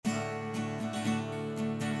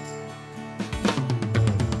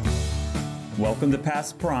Welcome to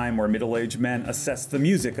Past Prime, where middle-aged men assess the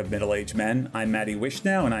music of middle-aged men. I'm Matty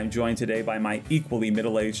Wishnow, and I'm joined today by my equally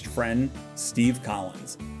middle-aged friend, Steve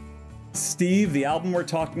Collins. Steve, the album we're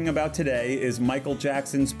talking about today is Michael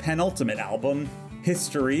Jackson's penultimate album,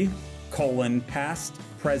 History, Past,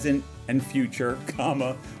 Present, and Future,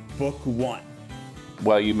 Book 1.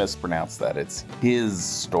 Well, you mispronounced that. It's his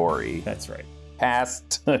story. That's right.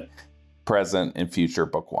 Past, Present, and Future,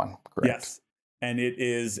 Book 1. Correct. Yes. And it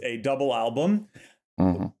is a double album.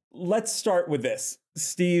 Mm-hmm. Let's start with this.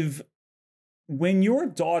 Steve, when your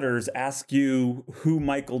daughters ask you who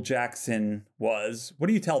Michael Jackson was, what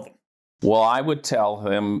do you tell them? Well, I would tell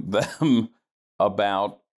them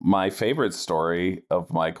about my favorite story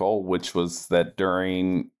of Michael, which was that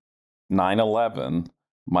during 9/11,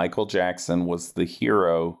 Michael Jackson was the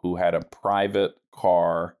hero who had a private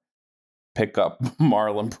car pick up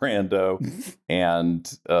Marlon Brando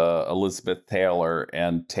and Elizabeth Taylor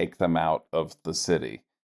and take them out of the city.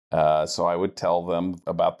 So I would tell them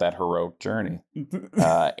about that heroic journey.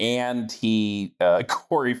 And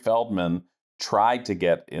Corey Feldman tried to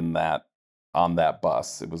get on that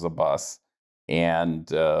bus. It was a bus, and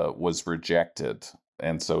was rejected.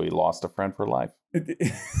 And so he lost a friend for life.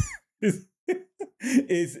 Is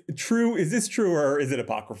this true or is it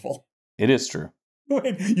apocryphal? It is true.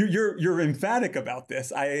 Wait, you're emphatic about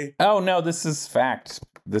this. Oh no, this is fact.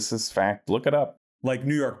 This is fact. Look it up. Like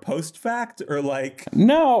New York Post fact, or like?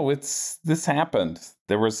 No, this happened.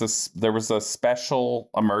 There was a special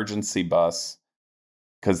emergency bus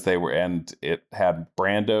and it had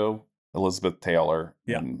Brando, Elizabeth Taylor,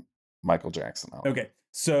 and Michael Jackson on it. Okay,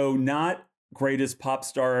 so not greatest pop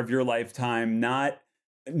star of your lifetime, not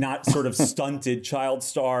sort of stunted child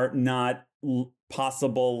star, not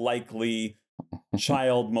possible likely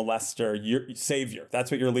child molester, savior.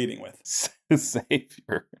 That's what you're leading with.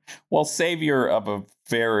 Savior. Well, savior of a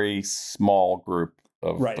very small group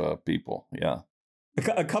of people. Yeah.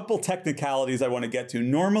 A couple technicalities I want to get to.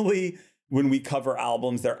 Normally, when we cover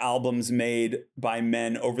albums, they're albums made by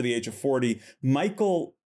men over the age of 40.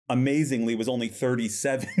 Michael, amazingly, was only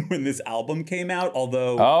 37 when this album came out,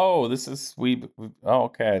 although...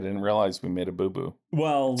 okay. I didn't realize we made a boo-boo.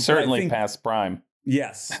 Well... Certainly past prime.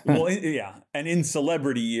 Yes. Well, yeah. And in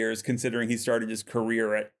celebrity years, considering he started his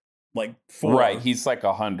career at like 4. Right. He's like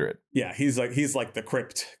 100. Yeah. He's like the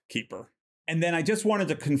crypt keeper. And then I just wanted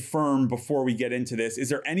to confirm before we get into this, is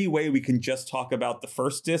there any way we can just talk about the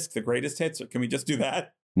first disc, the greatest hits, or can we just do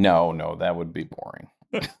that? No, that would be boring.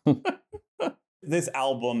 This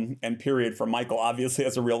album and period for Michael obviously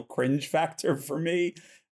has a real cringe factor for me.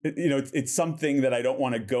 It's something that I don't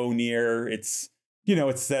want to go near. It's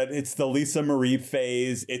the Lisa Marie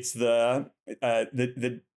phase. It's the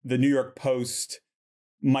New York Post,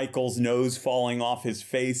 Michael's nose falling off his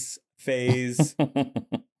face phase.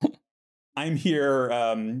 I'm here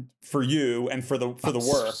for you and for the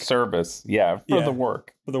work. Service, the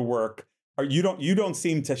work. For the work. You don't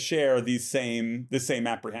seem to share the same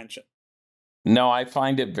apprehension. No, I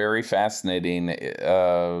find it very fascinating.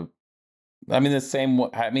 I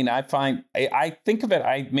think of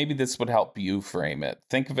it, maybe this would help you frame it.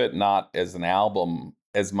 Think of it not as an album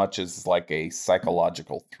as much as like a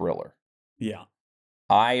psychological thriller. Yeah.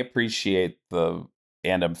 I appreciate and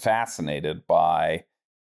am fascinated by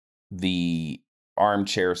the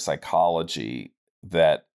armchair psychology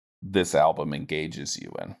that this album engages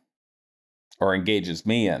you in, or engages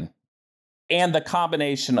me in. And the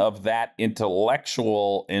combination of that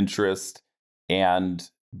intellectual interest and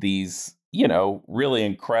these, really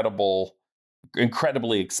incredibly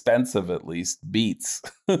expensive, at least, beats.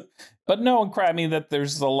 But no, that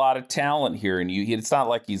there's a lot of talent here. And it's not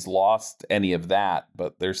like he's lost any of that,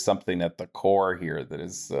 but there's something at the core here that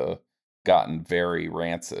has gotten very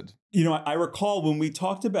rancid. I recall when we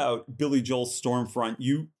talked about Billy Joel's Stormfront,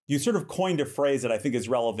 you sort of coined a phrase that I think is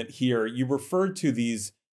relevant here. You referred to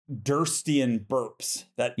these Durstian burps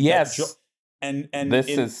that and this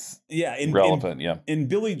is relevant. In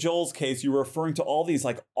Billy Joel's case, you were referring to all these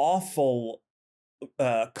like awful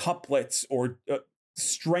couplets or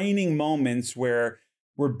straining moments where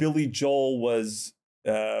Billy Joel was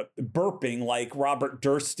burping like Robert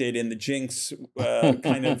Durst did in the Jinx,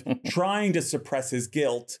 kind of trying to suppress his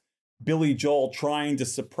guilt. Billy Joel trying to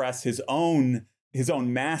suppress his own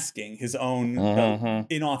masking, his own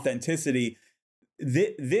inauthenticity.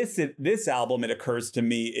 This album, it occurs to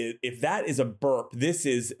me, if that is a burp, this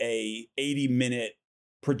is a 80-minute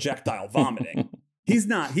projectile vomiting. He's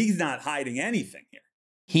not hiding anything here.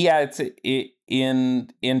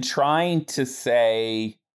 In trying to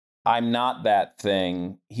say I'm not that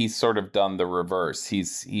thing, he's sort of done the reverse.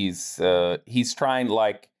 He's trying,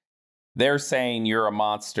 like, they're saying you're a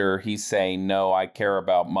monster. He's saying, no, I care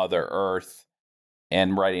about Mother Earth,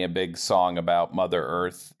 and writing a big song about Mother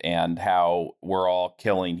Earth and how we're all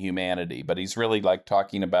killing humanity. But he's really like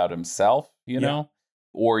talking about himself, you know?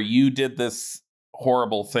 Or you did this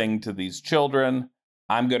horrible thing to these children.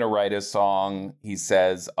 I'm going to write a song, he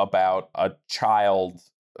says, about a child,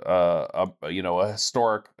 a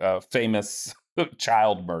historic, famous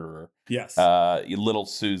child murderer. Yes. Little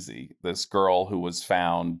Susie, this girl who was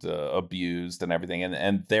found abused and everything.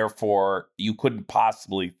 And therefore, you couldn't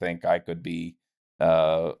possibly think I could be,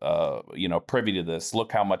 privy to this.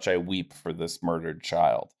 Look how much I weep for this murdered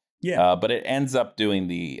child. Yeah. But it ends up doing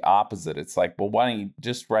the opposite. It's like, well, why don't you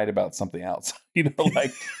just write about something else?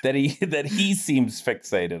 Like that he seems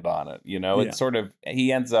fixated on it. It's sort of,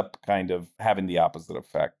 he ends up kind of having the opposite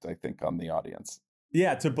effect, I think, on the audience.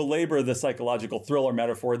 Yeah, to belabor the psychological thriller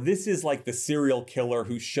metaphor, this is like the serial killer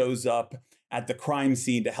who shows up at the crime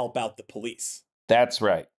scene to help out the police. That's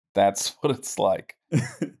right. That's what it's like.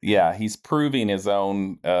 Yeah, he's proving his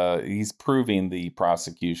own. He's proving the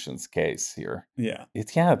prosecution's case here. Yeah,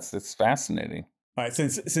 it's fascinating. All right,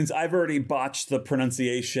 since I've already botched the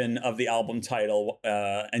pronunciation of the album title,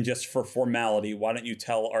 and just for formality, why don't you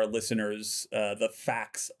tell our listeners the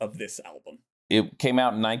facts of this album? It came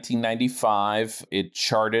out in 1995. It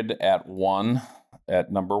charted at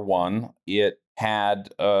number one. It had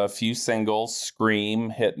a few singles. Scream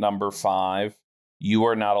hit number 5. You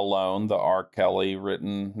Are Not Alone, the R. Kelly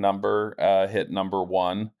written number, hit number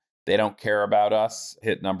 1. They Don't Care About Us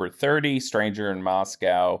hit number 30. Stranger in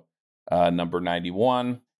Moscow, number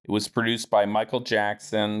 91. It was produced by Michael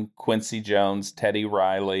Jackson, Quincy Jones, Teddy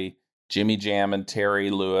Riley, Jimmy Jam and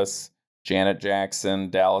Terry Lewis, Janet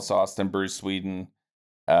Jackson, Dallas Austin, Bruce Whedon,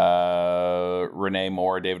 Renee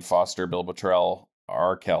Moore, David Foster, Bill Bottrell,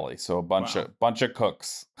 R. Kelly. So a bunch of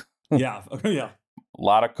cooks. Yeah. A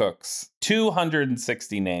lot of cooks.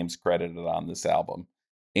 260 names credited on this album,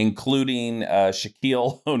 including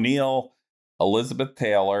Shaquille O'Neal, Elizabeth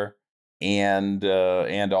Taylor, and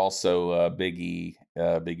also Biggie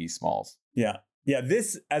Smalls. Yeah.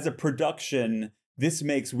 This, as a production, this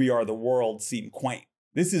makes We Are the World seem quaint.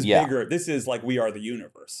 This is bigger. This is like We Are the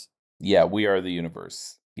Universe. Yeah, We Are the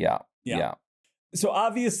Universe. Yeah. So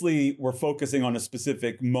obviously we're focusing on a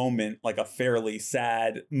specific moment, like a fairly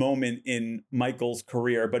sad moment in Michael's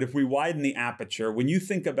career. But if we widen the aperture, when you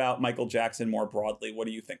think about Michael Jackson more broadly, what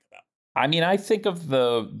do you think about? I mean, I think of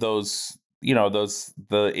the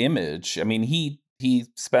image. I mean, he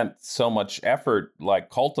spent so much effort like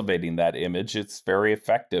cultivating that image. It's very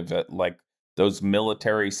effective at like those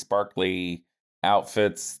military sparkly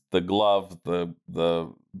outfits, the glove,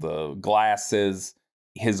 the glasses,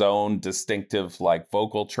 his own distinctive like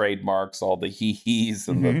vocal trademarks, all the he's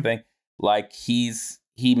and the thing. Like he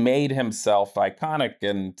made himself iconic,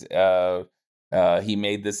 and he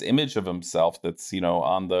made this image of himself that's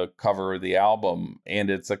on the cover of the album, and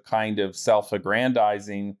it's a kind of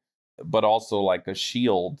self-aggrandizing, but also like a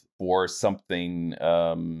shield for something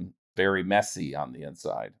very messy on the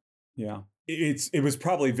inside. Yeah. It was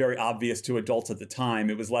probably very obvious to adults at the time.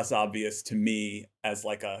 It was less obvious to me as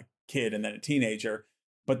like a kid and then a teenager.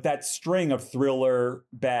 But that string of Thriller,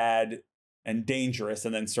 Bad, and Dangerous,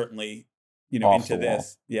 and then certainly, into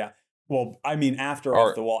this. Yeah. Well, I mean, after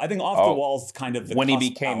Off the Wall. I think Off the Wall is kind of the when he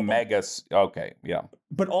became mega. Okay, yeah.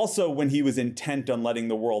 But also when he was intent on letting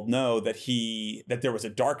the world know that there was a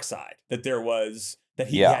dark side, that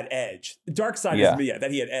he had edge. The dark side is that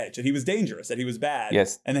he had edge, that he was dangerous, that he was bad.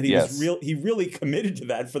 Yes. And that he really committed to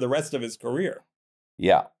that for the rest of his career.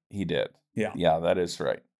 Yeah, he did. Yeah. Yeah, that is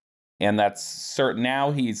right. And that's certain. Now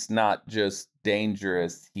he's not just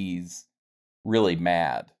dangerous, he's really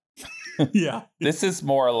mad. Yeah. This is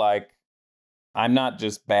more like, I'm not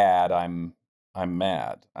just bad, I'm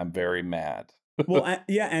mad. I'm very mad. Well,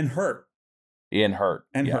 and hurt. And hurt.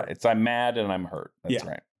 And hurt. It's I'm mad and I'm hurt. That's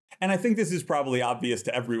right. And I think this is probably obvious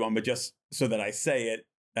to everyone, but just so that I say it,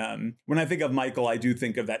 when I think of Michael, I do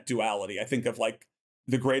think of that duality. I think of like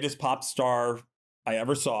the greatest pop star I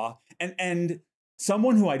ever saw, and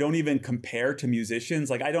someone who I don't even compare to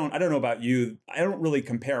musicians. Like I don't know about you. I don't really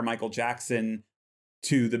compare Michael Jackson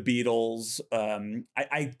to the Beatles.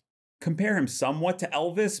 I compare him somewhat to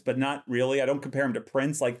Elvis, but not really. I don't compare him to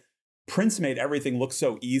Prince. Like Prince made everything look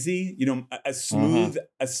so easy. As smooth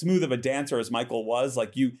of a dancer as Michael was,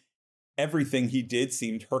 like everything he did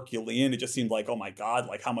seemed Herculean. It just seemed like, oh my God,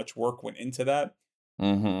 like how much work went into that.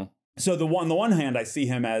 Mm-hmm. So on the one hand, I see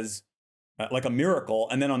him as like a miracle.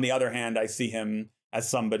 And then on the other hand, I see him as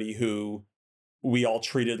somebody who we all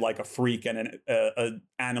treated like a freak and an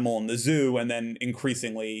animal in the zoo, and then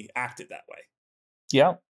increasingly acted that way.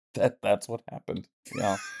 Yeah, that's what happened.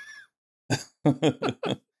 Yeah.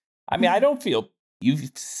 I mean, I don't feel you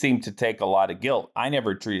seem to take a lot of guilt. I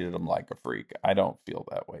never treated him like a freak. I don't feel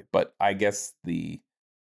that way, but I guess the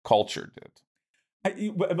culture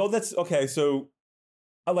did. Well, that's okay. So,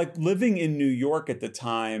 I like living in New York at the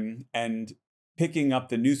time and picking up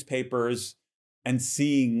the newspapers and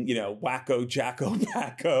seeing, Wacko Jacko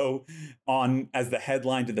Packo on as the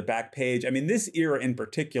headline to the back page. I mean, this era in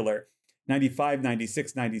particular, 95,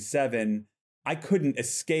 96, 97, I couldn't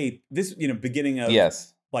escape this, beginning of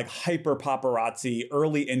Yes. like hyper paparazzi,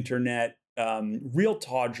 early internet, real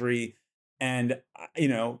tawdry. And,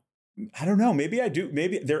 I don't know, maybe I do,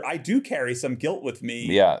 I do carry some guilt with me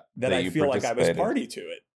Yeah. that I feel like I was party to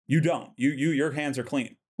it. You don't. Your hands are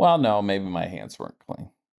clean. Well, no, maybe my hands weren't clean.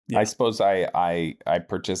 Yeah. I suppose I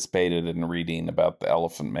participated in reading about the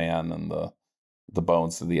Elephant Man and the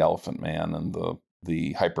bones of the Elephant Man and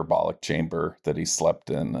the hyperbolic chamber that he slept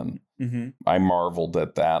in, and I marveled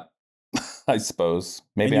at that. I suppose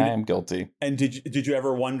maybe I am guilty. And did you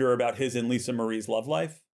ever wonder about his and Lisa Marie's love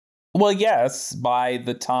life? Well, yes. By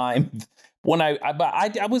the time when I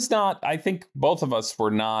was not. I think both of us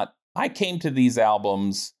were not. I came to these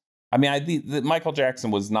albums. I mean, Michael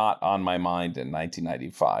Jackson was not on my mind in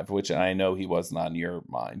 1995, which I know he wasn't on your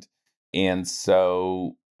mind. And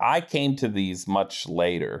so I came to these much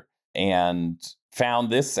later and found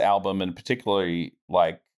this album in particularly,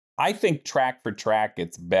 like, I think track for track,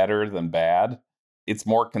 it's better than bad. It's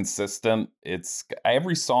more consistent. It's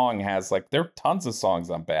every song has there are tons of songs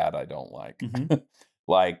on bad I don't like.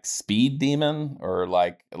 Like Speed Demon or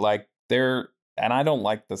like they're, and I don't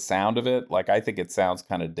like the sound of it. Like, I think it sounds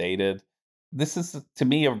kind of dated. This is, to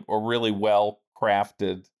me, a really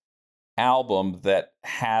well-crafted album that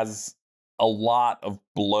has a lot of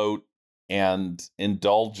bloat and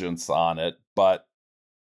indulgence on it. But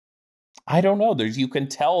I don't know. You can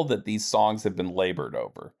tell that these songs have been labored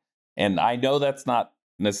over. And I know that's not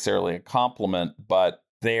necessarily a compliment, but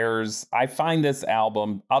I find this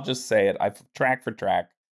album, I'll just say it, track for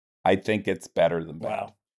track, I think it's better than bad.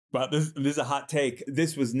 Wow. Well, this is a hot take.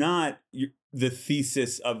 This was not the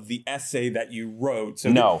thesis of the essay that you wrote.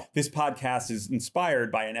 So no. This podcast is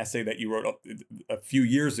inspired by an essay that you wrote a few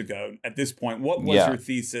years ago. At this point, what was your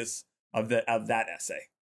thesis of that essay?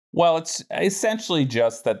 Well, it's essentially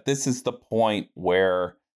just that this is the point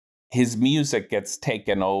where his music gets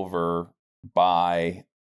taken over by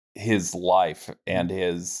his life and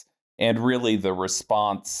really the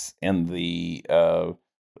response and the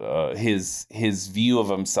his view of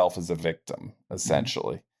himself as a victim,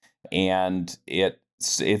 essentially. And it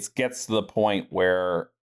gets to the point where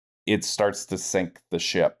it starts to sink the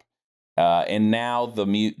ship. And now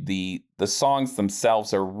the songs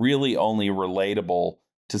themselves are really only relatable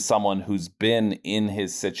to someone who's been in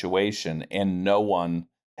his situation, and no one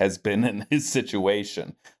has been in his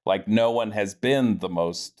situation. Like, no one has been the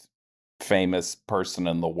most famous person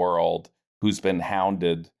in the world who's been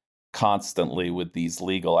hounded constantly with these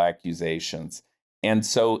legal accusations. And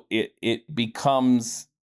so it becomes,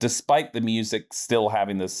 despite the music still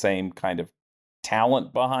having the same kind of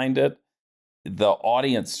talent behind it, the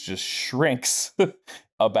audience just shrinks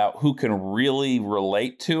about who can really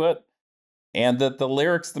relate to it. And that the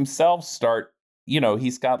lyrics themselves start,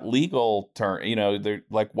 he's got legal term, they're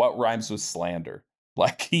like, what rhymes with slander?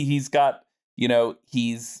 Like, he's got,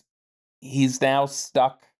 he's now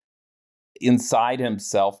stuck inside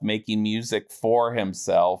himself, making music for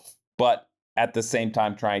himself, but at the same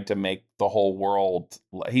time trying to make the whole world.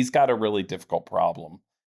 He's got a really difficult problem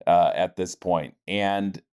at this point.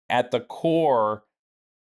 And at the core,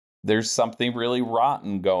 there's something really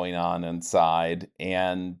rotten going on inside,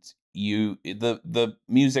 and the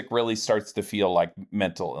music really starts to feel like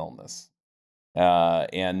mental illness,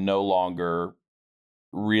 and no longer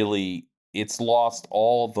really, it's lost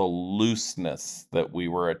all the looseness that we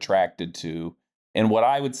were attracted to, and what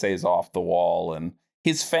I would say is off the wall. And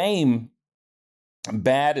his fame,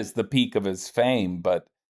 Bad is the peak of his fame, but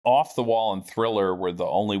Off the Wall and Thriller were the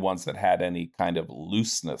only ones that had any kind of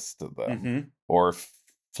looseness to them, or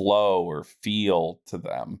flow or feel to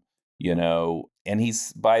them. And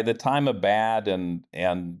he's, by the time of Bad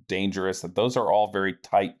and Dangerous, those are all very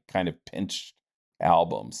tight, kind of pinched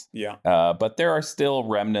albums. Yeah. But there are still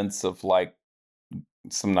remnants of like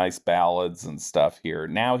some nice ballads and stuff here.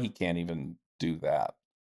 Now he can't even do that.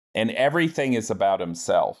 And everything is about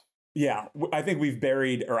himself. Yeah. I think I've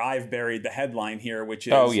buried the headline here, which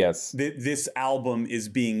is, yes, this album is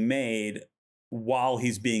being made while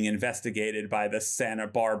he's being investigated by the Santa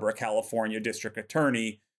Barbara, California district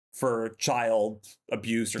attorney for child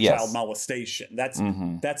abuse or child molestation.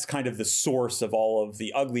 That's kind of the source of all of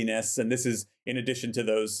the ugliness. And this is in addition to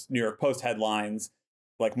those New York Post headlines.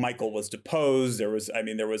 like Michael was deposed. There was, I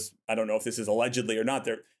don't know if this is allegedly or not.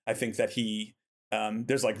 I think that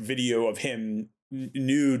there's like video of him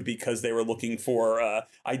nude because they were looking for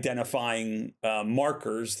identifying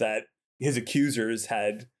markers that his accusers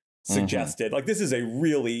had suggested. Like, this is a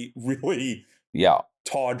really, really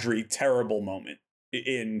tawdry, terrible moment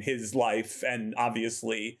in his life, and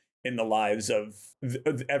obviously in the lives of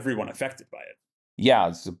everyone affected by it. Yeah,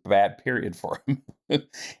 it's a bad period for him.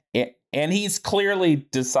 And he's clearly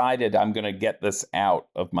decided, I'm going to get this out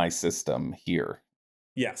of my system here.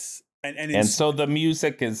 Yes. And so the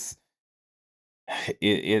music is,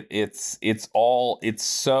 it's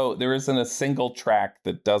so, there isn't a single track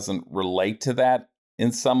that doesn't relate to that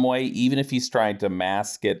in some way, even if he's trying to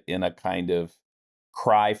mask it in a kind of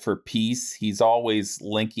cry for peace. He's always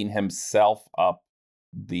linking himself up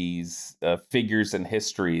these figures in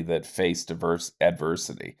history that faced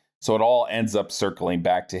adversity. So it all ends up circling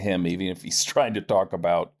back to him, even if he's trying to talk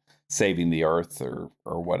about saving the earth or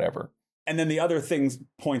whatever. And then the other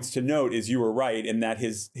points to note is, you were right in that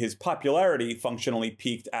his popularity functionally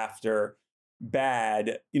peaked after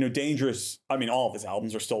Bad. Dangerous, all of his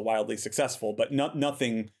albums are still wildly successful, but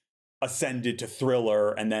nothing ascended to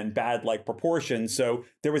Thriller and then Bad-like proportions. So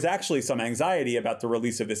there was actually some anxiety about the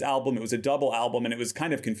release of this album. It was a double album, and it was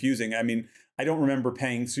kind of confusing. I don't remember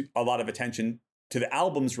paying a lot of attention to the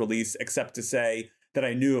album's release, except to say that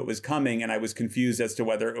I knew it was coming, and I was confused as to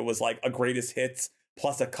whether it was like a greatest hits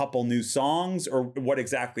plus a couple new songs or what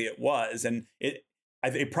exactly it was. And it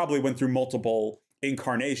probably went through multiple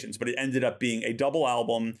incarnations, but it ended up being a double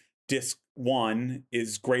album. Disc 1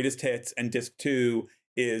 is greatest hits, and disc 2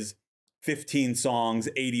 is 15 songs,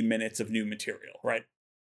 80 minutes of new material, right?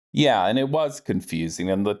 Yeah, and it was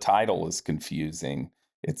confusing, and the title is confusing.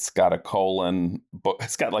 It's got a colon, but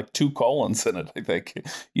it's got like 2 colons in it, I think.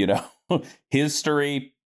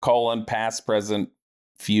 History, colon, past, present,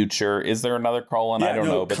 future. Is there another colon? I don't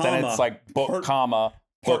know. But then it's like book, comma,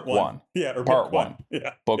 book 1. Yeah, or part book 1.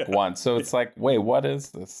 Yeah. Book 1. So it's like, wait, what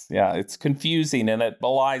is this? Yeah, it's confusing, and it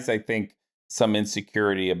belies, I think, some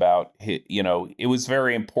insecurity about it was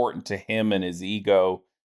very important to him and his ego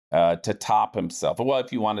to top himself. Well,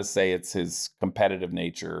 if you want to say it's his competitive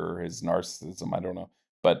nature or his narcissism, I don't know.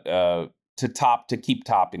 But to keep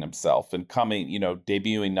topping himself and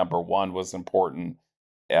debuting number 1 was important.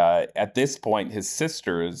 At this point, his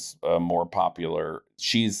sister is more popular.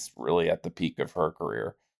 She's really at the peak of her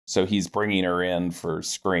career. So he's bringing her in for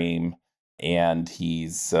Scream. And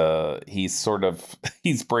he's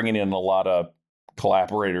bringing in a lot of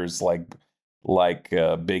collaborators like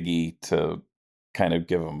Biggie to kind of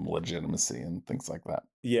give him legitimacy and things like that.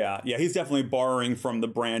 Yeah, he's definitely borrowing from the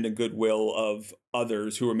brand and goodwill of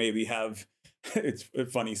others who are maybe have. It's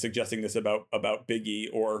funny suggesting this about Biggie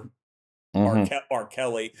or R.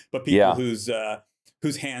 Kelly, but people whose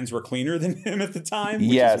hands were cleaner than him at the time.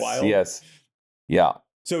 Which is wild. Yes, yeah.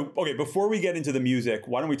 So, okay, before we get into the music,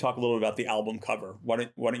 why don't we talk a little bit about the album cover? Why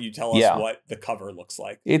don't you tell us what the cover looks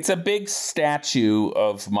like? It's a big statue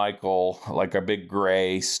of Michael, like a big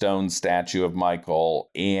gray stone statue of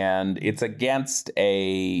Michael, and it's against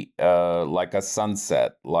a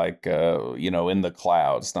sunset, in the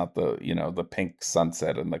clouds, not the pink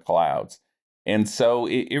sunset in the clouds. And so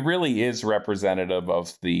it really is representative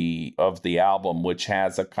of the album, which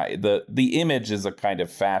has the image is a kind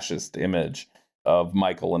of fascist image of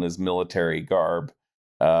Michael in his military garb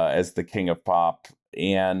as the king of pop,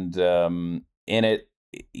 and it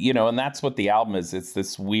and that's what the album is. It's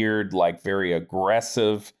this weird, like, very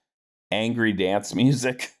aggressive, angry dance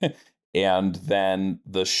music, and then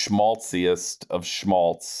the schmaltziest of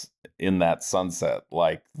schmaltz in that sunset,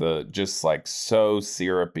 like so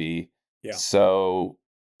syrupy, so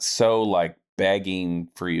like begging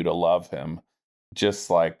for you to love him, just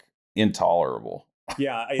like intolerable.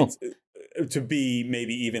 Yeah, it's to be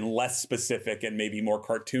maybe even less specific and maybe more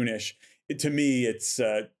cartoonish. To me, it's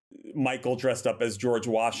Michael dressed up as George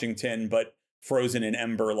Washington, but frozen in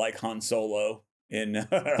ember like Han Solo. Is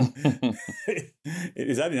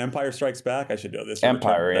that an Empire Strikes Back? I should know this.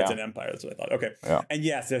 Empire, That's an Empire. That's what I thought. Okay. Yeah. And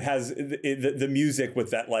yes, it has the music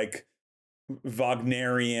with that like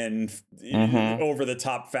Wagnerian over the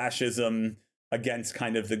top fascism against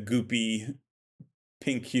kind of the goopy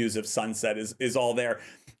pink hues of sunset is all there.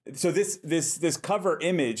 So this cover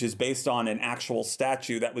image is based on an actual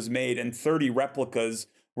statue that was made, and 30 replicas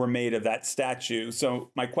were made of that statue. So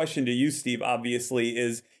my question to you, Steve, obviously,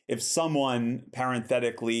 is if someone,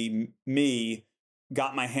 parenthetically me,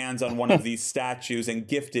 got my hands on one of these statues and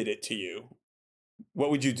gifted it to you, what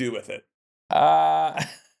would you do with it? Where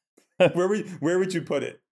would you put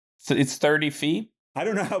it? So it's 30 feet? I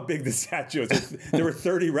don't know how big the statue is. There were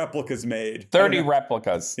 30 replicas made. 30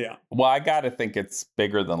 replicas. Yeah. Well, I got to think it's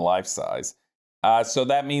bigger than life size. So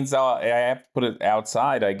that means I have to put it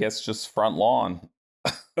outside, I guess, just front lawn.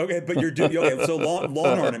 Okay, but you're doing okay. So lawn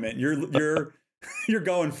ornament. You're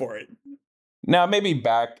going for it. Now maybe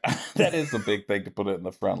back. That is a big thing to put it in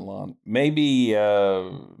the front lawn. Maybe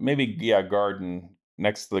garden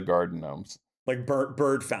next to the garden gnomes. Like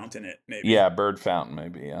bird fountain it, maybe. Yeah, bird fountain,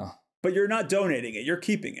 maybe. Yeah. But you're not donating it. You're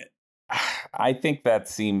keeping it. I think that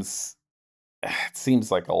seems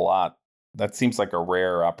like a lot. That seems like a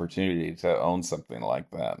rare opportunity to own something like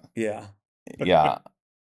that. Yeah. Yeah.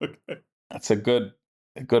 Okay. That's a good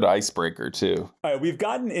icebreaker too. All right, we've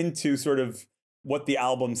gotten into sort of what the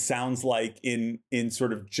album sounds like in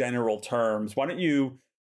sort of general terms. Why don't you?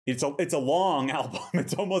 It's a long album.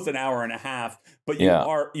 It's almost an hour and a half. But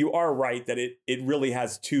you are right that it really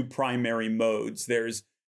has two primary modes. There's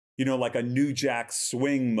like a New Jack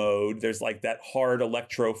Swing mode. There's like that hard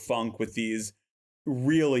electro funk with these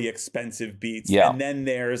really expensive beats. Yeah. And then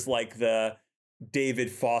there's like the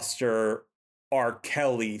David Foster R.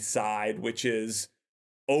 Kelly side, which is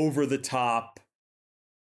over the top,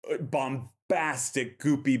 bombastic,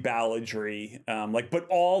 goopy balladry, but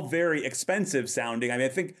all very expensive sounding. I mean, I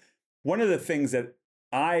think one of the things that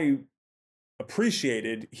I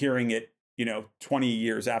appreciated hearing it, 20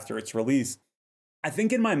 years after its release, I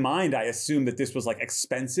think in my mind, I assumed that this was like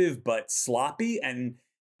expensive but sloppy, and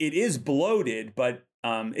it is bloated, but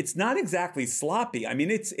it's not exactly sloppy. I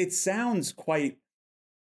mean, it sounds quite.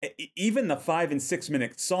 Even the 5 and 6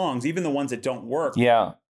 minute songs, even the ones that don't work.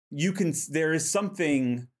 Yeah, there is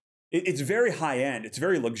something. It's very high end. It's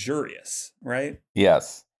very luxurious, right?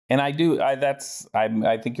 Yes. And I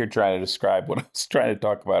think you're trying to describe what I was trying to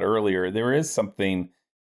talk about earlier. There is something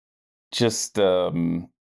just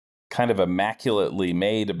kind of immaculately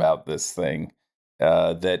made about this thing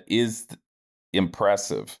that is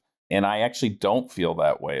impressive. And I actually don't feel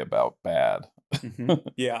that way about Bad. Mm-hmm.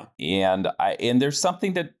 Yeah. and there's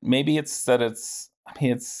something that maybe it's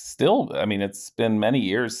been many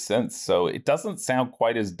years since, so it doesn't sound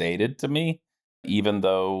quite as dated to me, even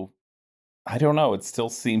though I don't know, it still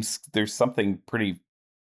seems there's something pretty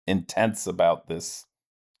intense about this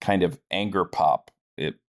kind of anger pop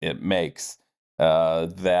it makes,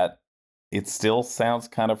 that it still sounds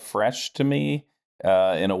kind of fresh to me,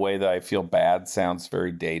 in a way that I feel Bad sounds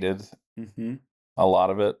very dated. Mm-hmm. A lot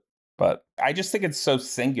of it. But I just think it's so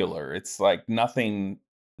singular. It's like nothing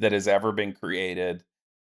that has ever been created.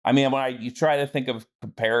 I mean, when you try to think of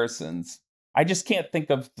comparisons, I just can't think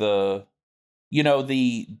of the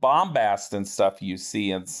bombast and stuff you see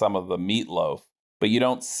in some of the Meatloaf, but you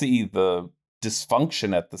don't see the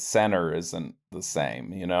dysfunction at the center isn't the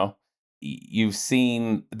same, You've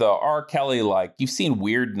seen the R. Kelly, you've seen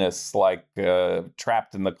weirdness,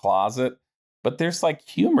 Trapped in the Closet, but there's like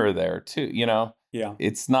humor there too, Yeah.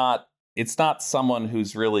 It's not someone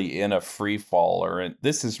who's really in a free fall,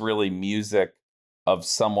 this is really music of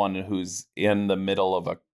someone who's in the middle of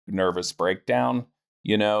a nervous breakdown,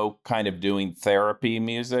 kind of doing therapy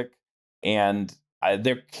music. And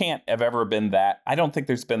there can't have ever been that. I don't think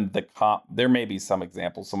there's been there may be some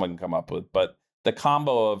examples someone can come up with, but the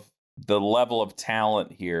combo of the level of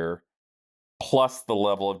talent here, plus the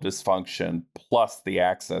level of dysfunction, plus the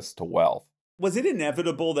access to wealth. Was it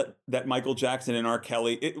inevitable that Michael Jackson and R.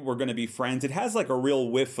 Kelly were going to be friends? It has like a real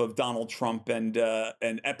whiff of Donald Trump and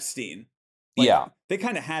Epstein. Yeah, they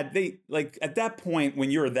kind of had at that point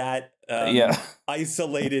when you're that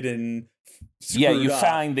isolated and you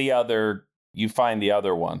find the other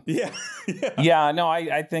one. Yeah, yeah. No,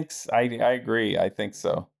 I think I agree. I think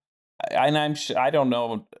so. And I don't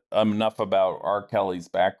know enough about R. Kelly's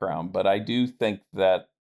background, but I do think that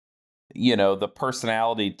the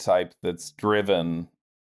personality type that's driven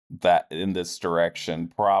that in this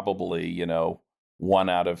direction, probably, 1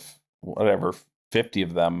 out of whatever 50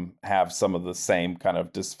 of them have some of the same kind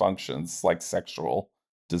of dysfunctions, like sexual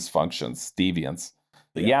dysfunctions, deviance.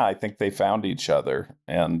 Yeah, I think they found each other,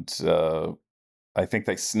 and I think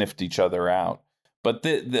they sniffed each other out. But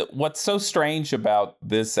what's so strange about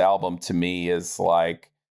this album to me is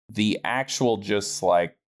like the actual just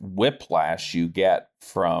like whiplash you get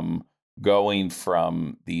from going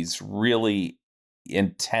from these really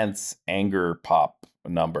intense anger pop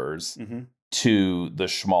numbers to the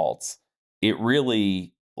schmaltz. It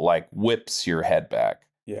really like whips your head back.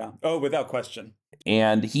 Yeah. Oh, without question.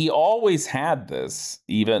 And he always had this,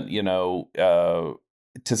 even,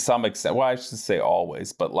 to some extent. Well, I should say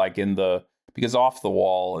always, but like because Off the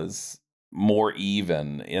Wall is more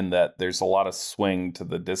even in that there's a lot of swing to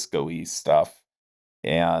the disco-y stuff.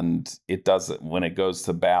 And it doesn't, when it goes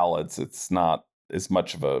to ballads, it's not as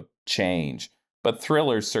much of a change. But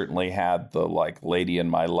Thriller certainly had the like Lady in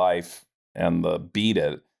My Life and the Beat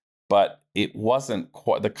It, but it wasn't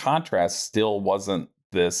quite, the contrast still wasn't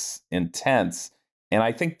this intense. And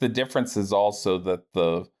I think the difference is also that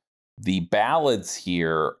the ballads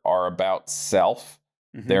here are about self.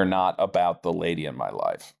 Mhm. They're not about the Lady in My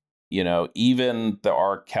Life. You know, even the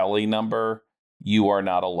R. Kelly number, You Are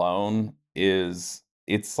Not Alone, it's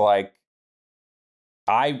like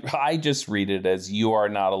I just read it as you are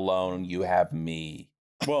not alone, you have me.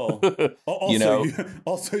 Well, You know,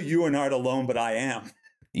 also you are not alone, but I am.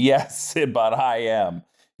 yes, but I am.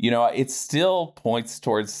 You know, it still points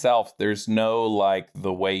towards self. There's no like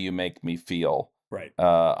the way you make me feel Right.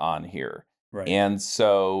 on here. Right. And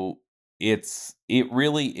so it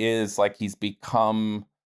really is like he's become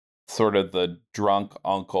sort of the drunk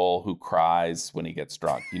uncle who cries when he gets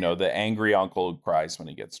drunk. You know, the angry uncle who cries when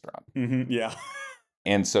he gets drunk. Yeah.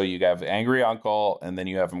 And so you have angry uncle, and then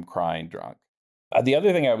you have him crying drunk. The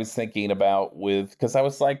other thing I was thinking about because I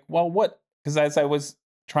was like, well, what? Because as I was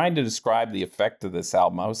trying to describe the effect of this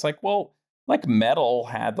album, I was like, well, like metal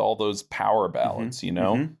had all those power ballads, you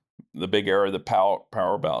know, the big era of the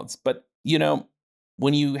power ballads. But, you know,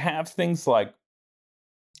 when you have things like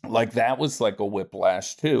that was like a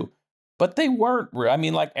whiplash too. But they weren't, I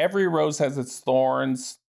mean, like Every Rose Has Its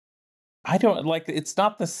Thorns. I don't like it's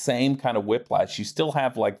not the same kind of whiplash. You still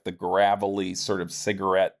have like the gravelly sort of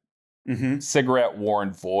cigarette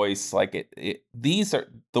worn voice. Like these are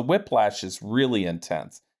the whiplash is really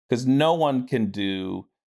intense because no one can do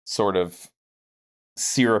sort of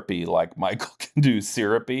syrupy like Michael can do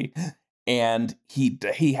syrupy. And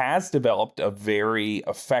he has developed a very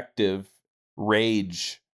effective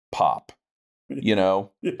rage pop, you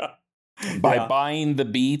know, Yeah. by Yeah. buying the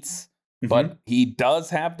beats, but he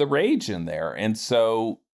does have the rage in there, and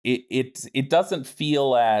so it doesn't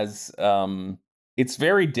feel as it's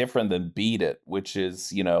very different than Beat It, which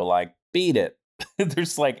is, you know, like Beat It.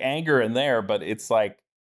 There's like anger in there, but it's like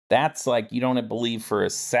that's like you don't believe for a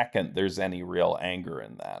second there's any real anger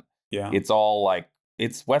in that. Yeah. It's all like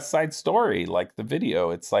it's West Side Story, like the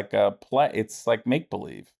video. It's like a play. It's like make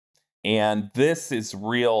believe, and this is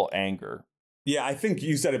real anger. Yeah, I think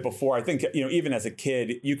you said it before. I think, you know, even as a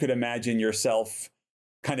kid, you could imagine yourself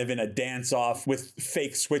kind of in a dance off with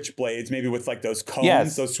fake switchblades, maybe with like those combs,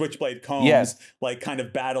 Yes. those switchblade combs, Yes. like kind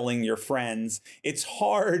of battling your friends. It's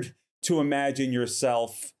hard to imagine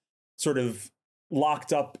yourself sort of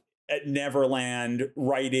locked up at Neverland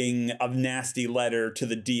writing a nasty letter to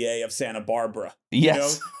the DA of Santa Barbara.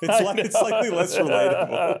 Yes. You know? It's slightly less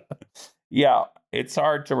relatable. Yeah, it's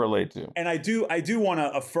hard to relate to. And I do want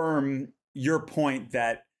to affirm your point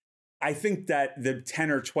that I think that the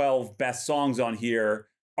 10 or 12 best songs on here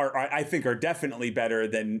I think are definitely better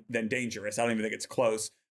than Dangerous. I don't even think it's close.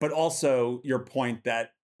 But also your point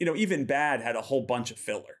that, you know, even Bad had a whole bunch of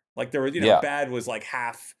filler. Like there was, you know, Bad was like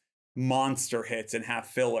half monster hits and half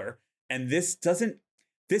filler. And this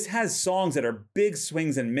has songs that are big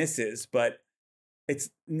swings and misses, but it's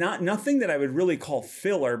nothing that I would really call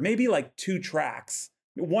filler. Maybe like 2 tracks.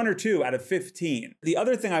 1 or 2 out of 15. The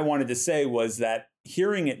other thing I wanted to say was that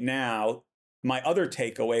hearing it now, my other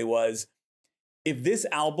takeaway was if this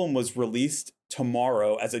album was released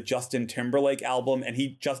tomorrow as a Justin Timberlake album and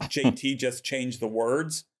JT just changed the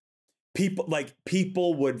words,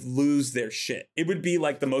 people would lose their shit. It would be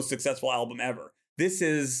like the most successful album ever.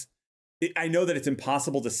 I know that it's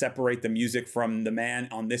impossible to separate the music from the man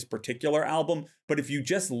on this particular album, but if you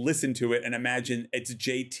just listen to it and imagine it's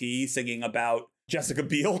JT singing about Jessica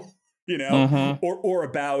Biel, you know, or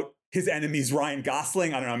about his enemies, Ryan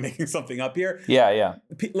Gosling. I don't know, I'm making something up here. Yeah.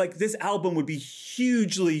 Like this album would be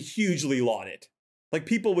hugely, hugely lauded. Like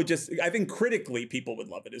people would I think critically, people would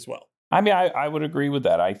love it as well. I mean, I would agree with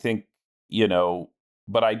that. I think, you know,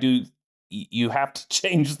 but you have to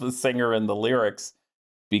change the singer and the lyrics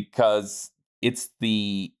because it's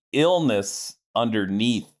the illness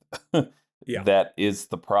underneath that is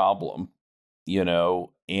the problem, you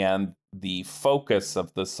know, and the focus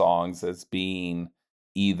of the songs as being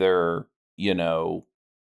either, you know,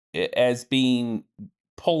 as being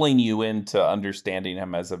pulling you into understanding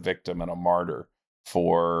him as a victim and a martyr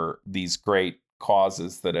for these great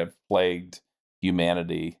causes that have plagued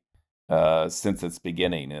humanity since its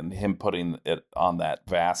beginning, and him putting it on that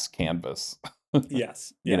vast canvas.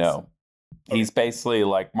 Yes. You know, he's basically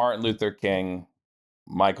like Martin Luther King,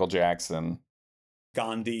 Michael Jackson,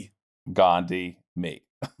 Gandhi, me.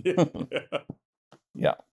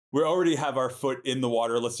 Yeah. We already have our foot in the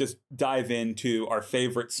water. Let's just dive into our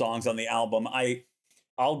favorite songs on the album.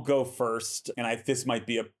 I'll go first, and this might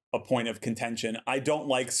be a point of contention. I don't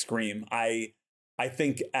like Scream. I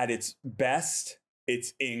think at its best,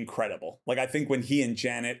 it's incredible. Like I think when he and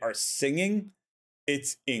Janet are singing,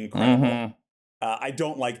 it's incredible. Hmm. I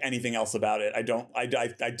don't like anything else about it. I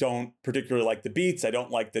don't particularly like the beats. I don't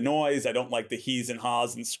like the noise. I don't like the he's and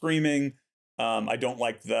ha's and screaming. I don't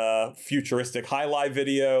like the futuristic highlight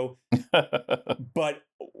video. But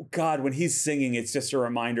God, when he's singing, it's just a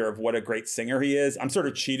reminder of what a great singer he is. I'm sort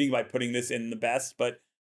of cheating by putting this in the best, but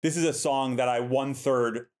this is a song that I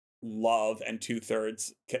 1/3 love and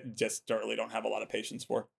 2/3 just really don't have a lot of patience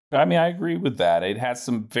for. I mean, I agree with that. It has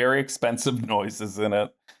some very expensive noises in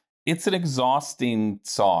it. It's an exhausting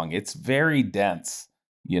song. It's very dense.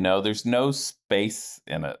 There's no space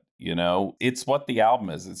in it. It's what the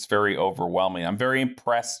album is. It's very overwhelming. I'm very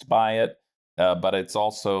impressed by it, but it's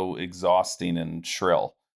also exhausting and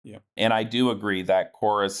shrill. Yeah. And I do agree that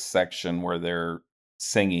chorus section where they're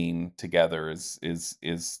singing together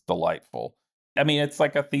is delightful. I mean, it's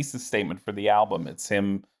like a thesis statement for the album. It's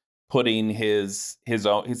him putting his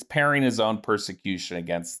pairing his own persecution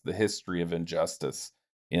against the history of injustice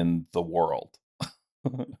in the world.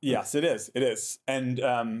 Yes, it is. It is. And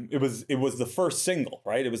it was the first single,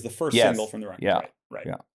 right? It was the first Yes. single from the record. Yeah. Right. Right.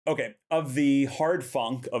 Yeah. Okay. Of the hard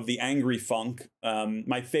funk, of the angry funk,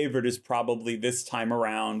 my favorite is probably This Time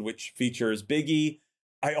Around, which features Biggie.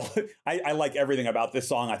 I like everything about this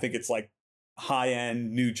song. I think it's like high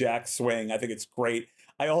end New Jack Swing. I think it's great.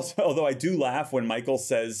 I also, although I do laugh when Michael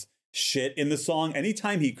says shit in the song,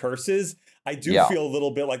 anytime he curses, I do Yeah. feel a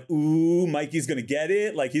little bit like, ooh, Mikey's gonna get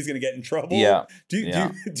it. Like he's gonna get in trouble. Yeah. Do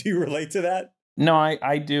Yeah. do you relate to that? No,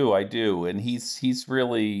 I do. And he's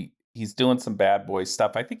really he's doing some bad boy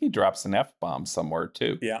stuff. I think he drops an F-bomb somewhere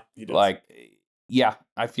too. Yeah, he does. Like, yeah,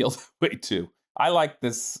 I feel that way too. I like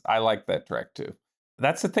that track too.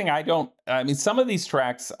 That's the thing. I mean, some of these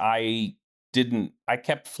tracks I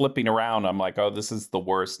kept flipping around. I'm like, oh, this is the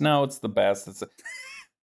worst. No, it's the best.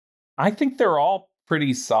 I think they're all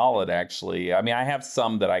pretty solid, actually. I mean, I have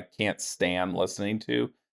some that I can't stand listening to.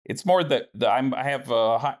 It's more that I have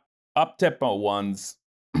up tempo ones.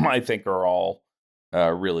 I think are all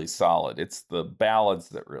really solid. It's the ballads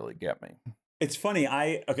that really get me. It's funny.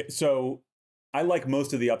 So I like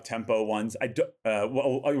most of the up tempo ones. I do.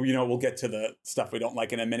 Well, we'll get to the stuff we don't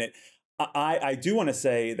like in a minute. I do want to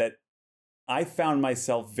say that I found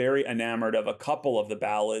myself very enamored of a couple of the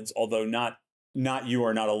ballads, although not You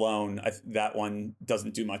Are Not Alone. That one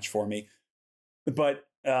doesn't do much for me. But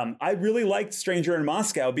I really liked Stranger in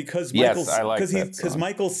Moscow because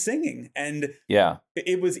Michael's singing, and Yeah.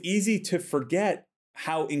 it was easy to forget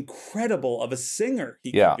how incredible of a singer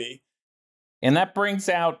he could be. And that brings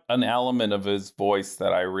out an element of his voice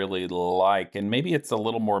that I really like. And maybe it's a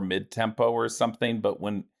little more mid-tempo or something, but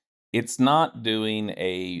when it's not doing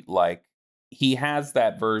he has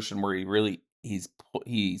that version where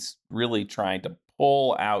he's really trying to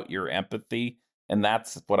pull out your empathy, and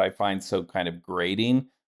that's what I find so kind of grating.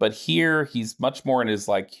 But here he's much more in his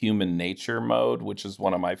human nature mode, which is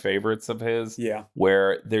one of my favorites of his. Yeah.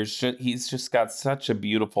 Where he's just got such a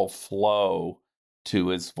beautiful flow to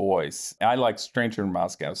his voice. I like Stranger in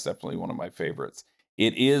Moscow. It's definitely one of my favorites.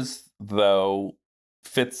 It is, though,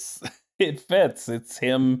 fits. It fits. It's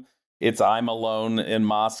him. It's I'm alone in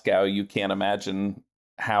Moscow. You can't imagine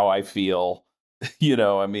how I feel.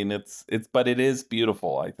 I mean, but it is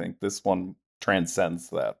beautiful. I think this one transcends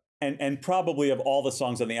that. And probably of all the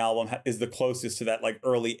songs on the album is the closest to that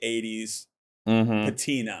early 80s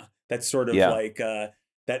patina. That's sort of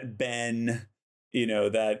that Ben,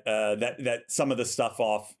 that some of the stuff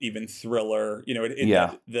off even Thriller,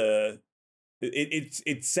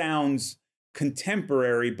 it sounds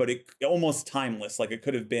contemporary, but it almost timeless. Like it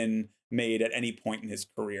could have been made at any point in his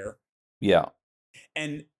career. Yeah.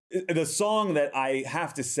 And the song that I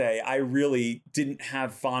have to say I really didn't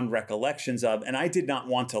have fond recollections of, and I did not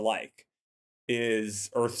want to like, is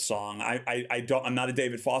Earth Song. I'm not a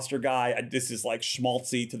David Foster guy. This is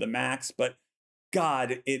schmaltzy to the max, but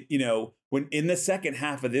God, when in the second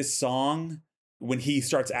half of this song, when he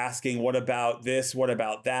starts asking, what about this? What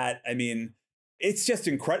about that? I mean, it's just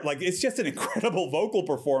incredible. It's just an incredible vocal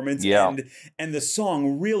performance. Yeah. And the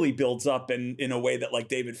song really builds up in a way that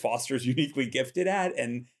David Foster's uniquely gifted at.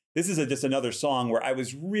 And this is just another song where I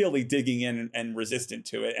was really digging in and resistant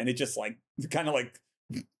to it. And it just kind of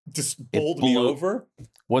just bowled me over.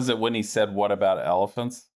 Was it when he said, what about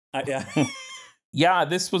elephants? Yeah. Yeah,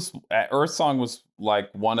 this was Earth Song was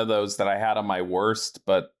one of those that I had on my worst,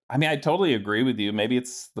 but I mean, I totally agree with you. Maybe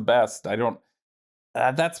it's the best. I don't.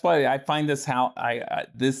 That's why I find this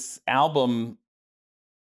this album,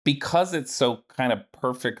 because it's so kind of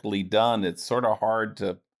perfectly done. It's sort of hard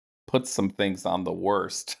to put some things on the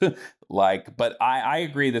worst. Like, but I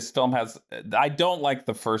agree. This film has. I don't like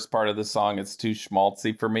the first part of the song. It's too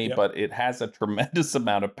schmaltzy for me. Yep. But it has a tremendous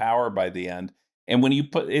amount of power by the end. And when you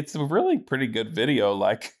put, it's a really pretty good video.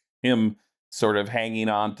 Like him sort of hanging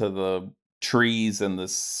on to the trees and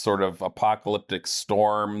this sort of apocalyptic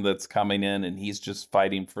storm that's coming in, and he's just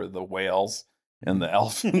fighting for the whales and the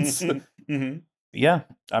elephants. Mm-hmm. Yeah,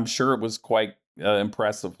 I'm sure it was quite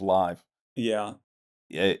impressive live. Yeah.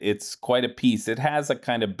 It's quite a piece. It has a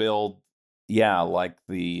kind of build, yeah, like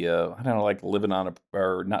the I don't know, like living on a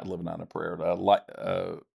or not living on a prayer,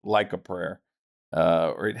 like a prayer,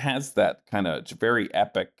 or it has that kind of very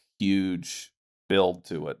epic, huge build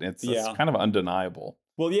to it. It's kind of undeniable.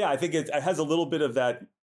 Well, yeah, I think it has a little bit of that,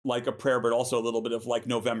 like a prayer, but also a little bit of like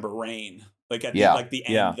November Rain, like at the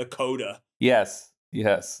end, the coda. Yes.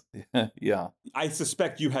 Yeah. I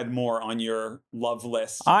suspect you had more on your love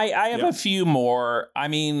list. I have a few more. I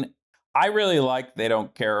mean, I really like They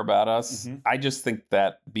Don't Care About Us. Mm-hmm. I just think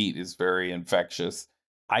that beat is very infectious.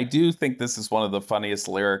 I do think this is one of the funniest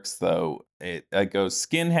lyrics, though. It goes,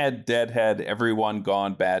 skinhead, deadhead, everyone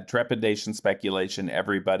gone bad, trepidation, speculation,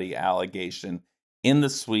 everybody, allegation, in the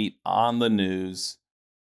suite, on the news,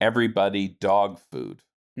 everybody, dog food.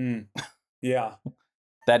 Mm. Yeah.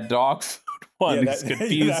 That dog food one is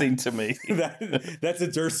confusing to me. That's a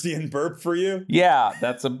Durstian burp for you? Yeah,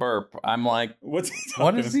 that's a burp. I'm like, what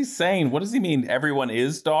is he saying? What does he mean? Everyone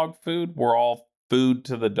is dog food? We're all food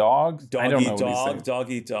to the dogs? Dog I don't eat know dog,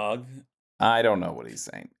 dog eat dog. I don't know what he's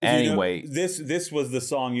saying. Anyway. This was the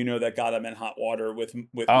song, that got him in hot water with my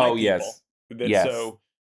people. Yes. So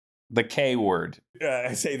the K word.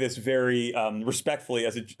 I say this very respectfully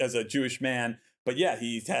as a Jewish man, but yeah,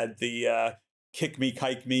 he's had the kick me,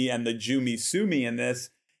 kike me, and the Jew me, sue me in this,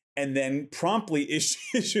 and then promptly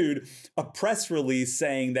issued a press release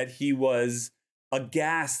saying that he was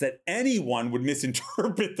aghast that anyone would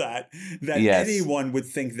misinterpret that anyone would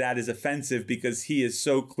think that is offensive, because he is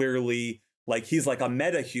so clearly he's like a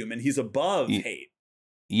metahuman. He's above hate.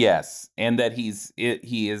 Yes, and that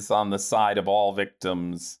he is on the side of all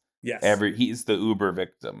victims. Yes, he's the Uber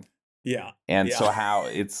victim. Yeah, and so how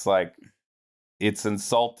it's like. It's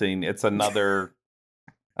insulting. It's another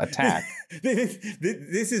attack.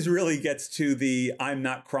 This is really gets to the I'm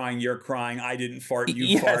not crying, you're crying, I didn't fart,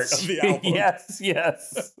 you fart of the album. Yes.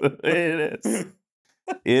 It is.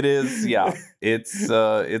 It is, yeah. It's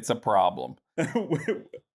a problem.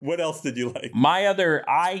 What else did you like? My other,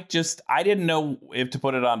 I didn't know if to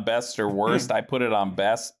put it on best or worst. I put it on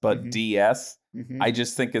best, but DS. Mm-hmm. I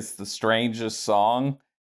just think it's the strangest song.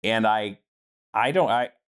 And I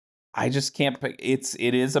just can't pick.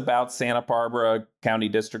 It is about Santa Barbara County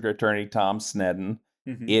District Attorney Tom Sneddon.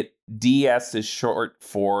 Mm-hmm. DS is short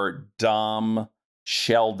for Dom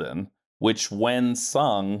Sheldon, which when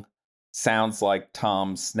sung sounds like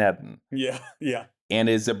Tom Sneddon. Yeah. And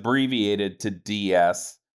is abbreviated to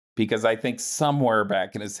DS because I think somewhere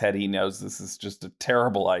back in his head he knows this is just a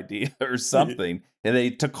terrible idea or something.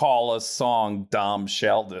 And to call a song Dom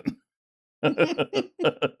Sheldon.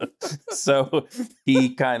 So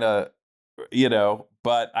he kind of,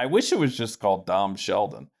 but I wish it was just called Dom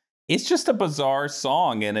Sheldon. It's just a bizarre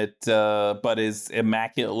song, and it but is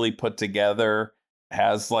immaculately put together,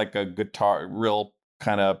 has like a guitar, real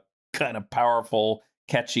kind of powerful,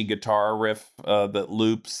 catchy guitar riff that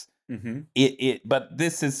loops. Mm-hmm. But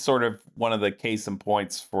this is sort of one of the case in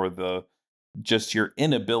points for just your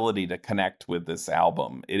inability to connect with this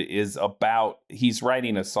album. It is about, he's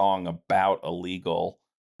writing a song about a legal,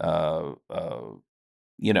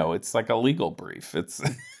 it's like a legal brief. It's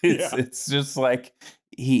just like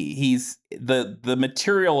he's the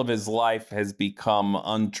material of his life has become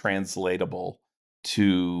untranslatable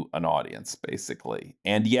to an audience, basically.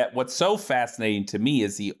 And yet what's so fascinating to me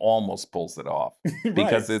is he almost pulls it off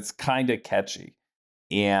because it's kind of catchy.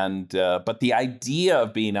 And but the idea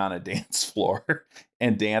of being on a dance floor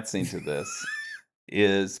and dancing to this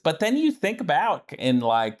is, but then you think about, and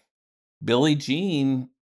like Billie Jean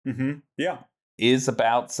is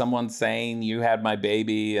about someone saying you had my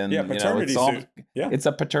baby, and paternity suit. It's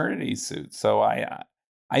a paternity suit. So I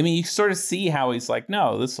mean, you sort of see how he's like,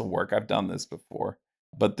 no, this will work. I've done this before.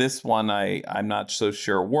 But this one I'm not so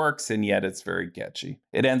sure works, and yet it's very catchy.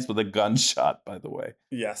 It ends with a gunshot, by the way.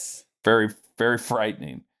 Yes. Very, very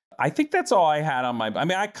frightening. I think that's all I had on my. I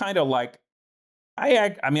mean, I kind of like.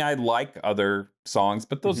 I like other songs,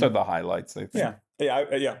 but those are the highlights, I think.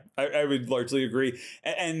 I would largely agree.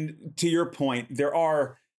 And to your point, there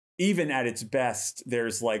are, even at its best,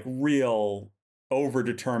 there's like real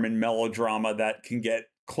overdetermined melodrama that can get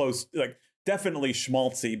close, like definitely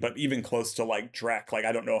schmaltzy, but even close to like Drek. Like,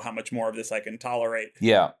 I don't know how much more of this I can tolerate.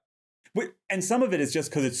 Yeah. And some of it is just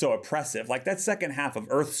because it's so oppressive. Like that second half of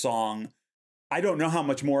Earth Song, I don't know how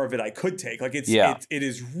much more of it I could take. Like it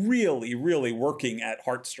is really, really working at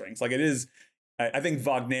heartstrings. Like it is. I think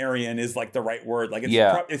Wagnerian is like the right word. Like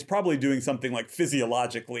it's probably doing something like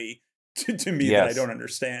physiologically to me that I don't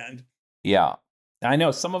understand. Yeah. I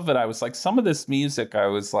know some of it. I was like, some of this music, I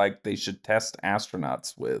was like, they should test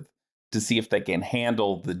astronauts with to see if they can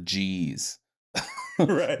handle the G's.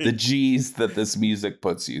 Right. The G's that this music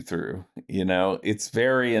puts you through. You know, it's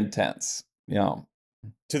very intense. Yeah.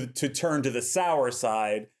 To turn to the sour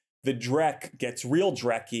side, the Drek gets real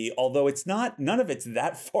Drecky, although none of it's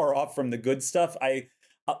that far off from the good stuff.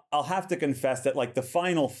 I'll have to confess that like the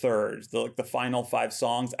final third, the final 5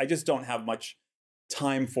 songs, I just don't have much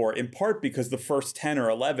time for, in part because the first 10 or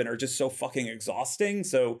 11 are just so fucking exhausting.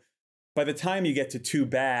 So by the time you get to Too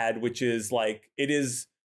Bad, which is like, it is,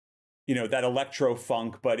 that electro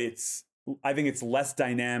funk, but I think it's less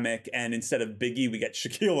dynamic, and instead of Biggie, we get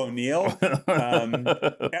Shaquille O'Neal.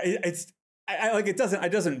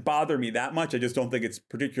 It doesn't bother me that much. I just don't think it's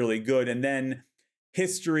particularly good. And then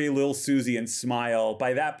History, Lil Susie, and Smile.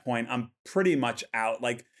 By that point, I'm pretty much out.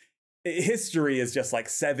 Like History is just like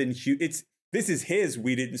 7 huge. This is his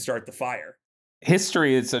We Didn't Start the Fire.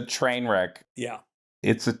 History is a train wreck. Yeah,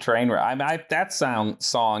 it's a train wreck. That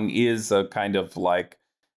song is a kind of like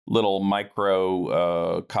little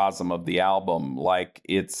microcosm of the album. Like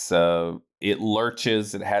it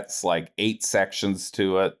lurches. It has like 8 sections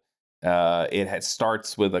to it. It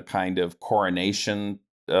starts with a kind of coronation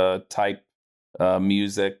type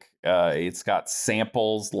music. It's got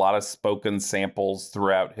samples, a lot of spoken samples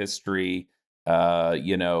throughout history.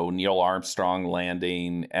 Neil Armstrong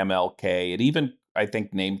landing, MLK. It even, I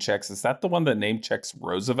think, name checks. Is that the one that name checks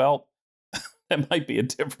Roosevelt? That might be a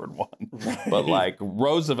different one. Right. But like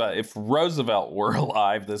Roosevelt, if Roosevelt were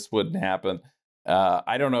alive, this wouldn't happen.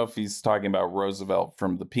 I don't know if he's talking about Roosevelt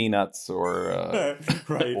from the Peanuts or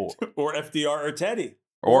right, or FDR or Teddy,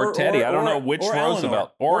 or Teddy. I don't know which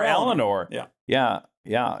Roosevelt or Eleanor. Yeah,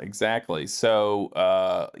 exactly.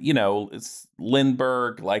 So it's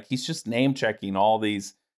Lindbergh. Like he's just name checking all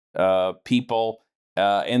these people,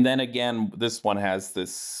 and then again, this one has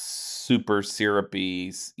this super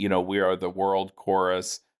syrupy, We Are the World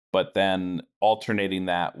chorus. But then alternating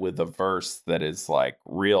that with a verse that is like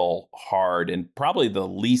real hard and probably the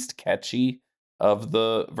least catchy of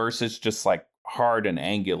the verses, just like hard and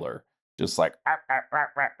angular, just like,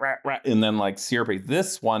 and then like syrupy.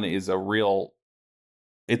 This one is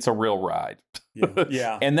it's a real ride.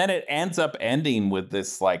 Yeah. And then it ends up ending with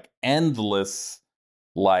this like endless,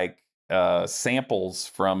 like, samples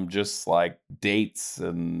from just like dates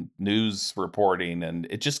and news reporting, and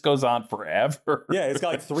it just goes on forever. Yeah, it's got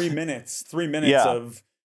like 3 minutes of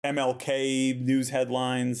MLK news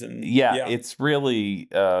headlines, and it's really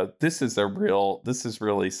this is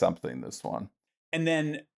really something, this one. And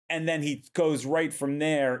then he goes right from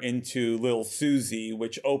there into Lil Susie,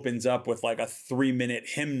 which opens up with like a 3-minute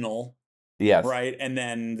hymnal. Yes. Right, and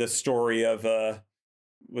then the story of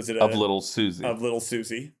Little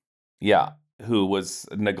Susie. Yeah, who was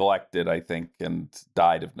neglected, I think, and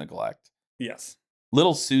died of neglect. Yes.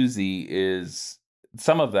 Little Susie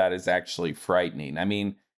some of that is actually frightening. I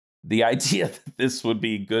mean, the idea that this would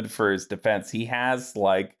be good for his defense, he has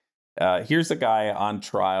like, here's a guy on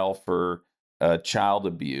trial for child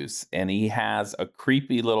abuse, and he has a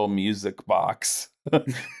creepy little music box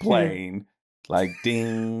playing. Like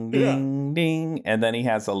ding, ding, ding. And then he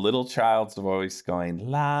has a little child's voice going,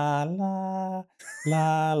 la, la,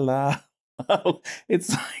 la, la.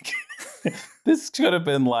 It's like, this could have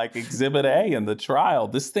been like Exhibit A in the trial.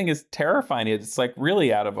 This thing is terrifying. It's like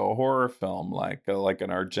really out of a horror film, like an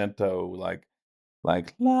Argento, like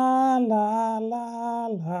la, la, la,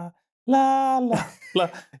 la, la, la, la.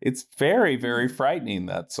 It's very, very frightening,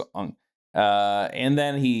 that song. And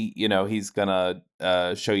then he's gonna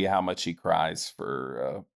show you how much he cries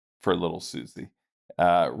for Little Susie.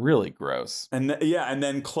 Really gross. And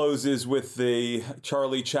then closes with the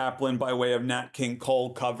Charlie Chaplin by way of Nat King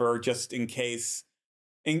Cole cover, just in case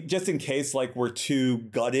like we're too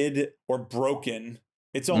gutted or broken.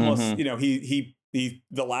 It's almost he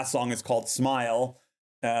the last song is called Smile.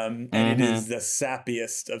 And it is the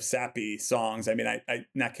sappiest of sappy songs. I mean,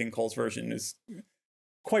 Nat King Cole's version is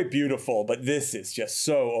quite beautiful, but this is just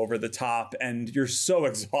so over the top, and you're so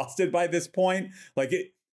exhausted by this point. Like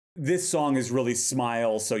this song is really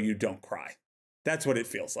Smile so you don't cry. That's what it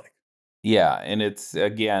feels like. Yeah, and it's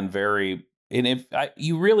again and if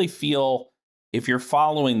you really feel, if you're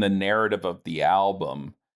following the narrative of the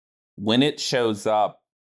album, when it shows up,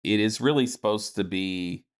 it is really supposed to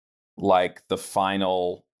be like the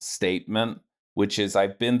final statement, which is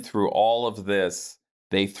I've been through all of this.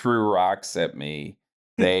 They threw rocks at me.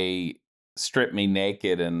 They stripped me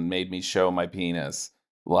naked and made me show my penis.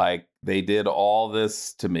 Like, they did all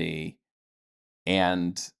this to me,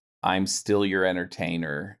 and I'm still your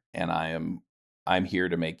entertainer, and I'm here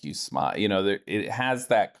to make you smile. It has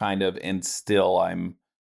that kind of, and still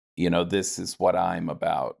this is what I'm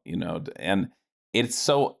about, and it's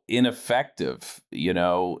so ineffective,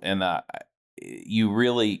 and you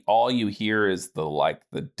really, all you hear is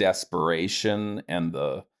the desperation and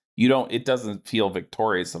it doesn't feel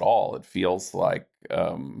victorious at all. It feels like,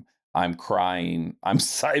 I'm crying.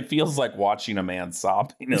 It feels like watching a man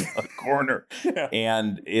sobbing in a corner. Yeah.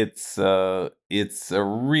 And it's a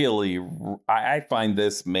really, I find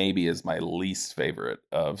this maybe is my least favorite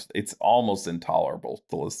it's almost intolerable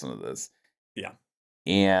to listen to this. Yeah.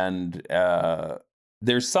 And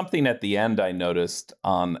there's something at the end I noticed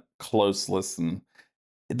on close listen.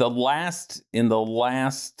 In the last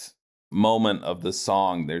moment of the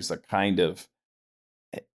song, there's a kind of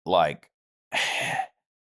like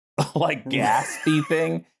gaspy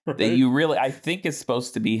thing Right. that you really, I think, is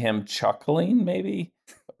supposed to be him chuckling, maybe,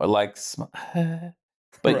 or but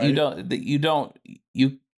Right.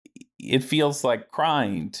 it feels like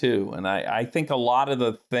crying too. And I think a lot of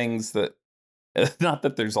the things that, not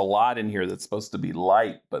that there's a lot in here that's supposed to be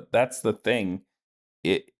light, but that's the thing.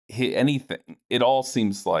 It all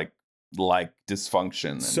seems like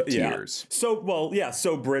dysfunction and So yeah. tears.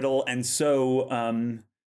 So brittle and so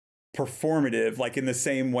performative, like in the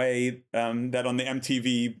same way that on the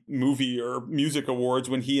MTV Movie or Music Awards,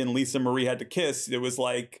 when he and Lisa Marie had to kiss, it was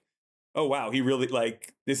like, oh wow, he really,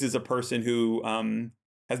 like, this is a person who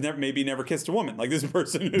has never kissed a woman. Like, this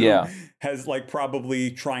person who Yeah. has, like,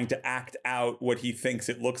 probably trying to act out what he thinks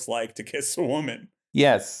it looks like to kiss a woman.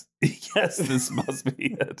 Yes. Yes, this must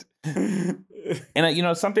be it.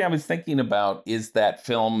 And something I was thinking about is that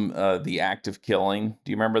film, The Act of Killing.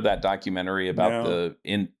 Do you remember that documentary about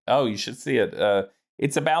No. Oh, you should see it.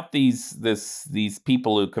 It's about these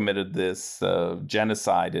people who committed this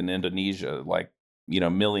genocide in Indonesia, like,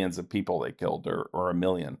 millions of people they killed, or a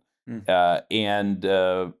million. And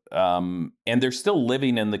they're still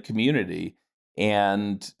living in the community,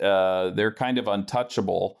 and they're kind of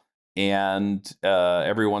untouchable, and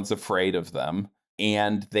everyone's afraid of them.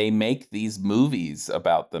 And they make these movies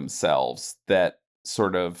about themselves that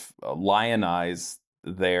sort of lionize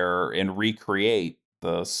and recreate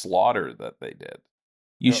the slaughter that they did.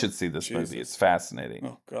 You should see this movie. It's fascinating.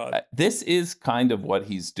 Oh, God. This is kind of what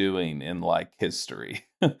he's doing in, like, history.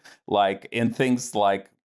 Like, in things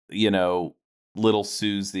like, Little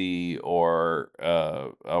Susie or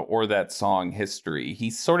that song History. He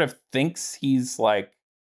sort of thinks he's, like,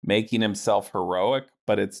 making himself heroic,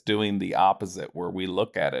 but it's doing the opposite, where we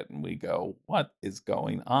look at it and we go, what is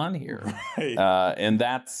going on here? Right. And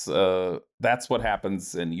that's what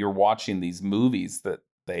happens. And you're watching these movies that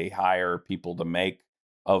they hire people to make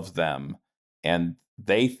of them, and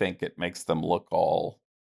they think it makes them look all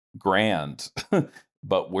grand,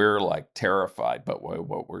 but we're, like, terrified by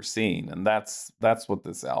what we're seeing. And that's what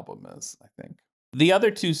this album is, I think. The other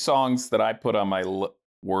two songs that I put on my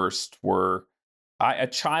worst were A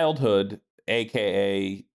Childhood,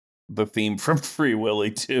 aka the theme from Free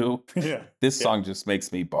Willy 2. Yeah. This song just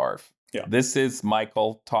makes me barf. Yeah. This is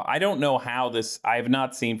Michael. I don't know how I have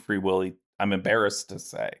not seen Free Willy. I'm embarrassed to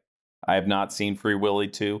say I have not seen Free Willy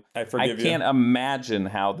 2. I forgive you. I can't imagine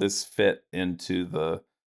how this fit into the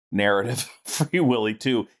narrative of Free Willy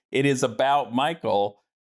 2. It is about Michael,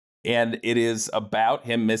 and it is about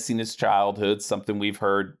him missing his childhood, something we've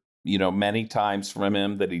heard, many times from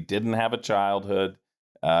him, that he didn't have a childhood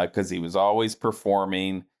because he was always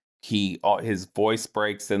performing. His voice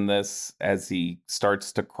breaks in this as he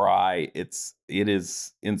starts to cry. It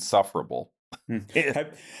is insufferable.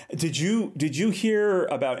 Did you hear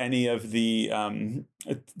about any of the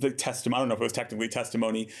testimony? I don't know if it was technically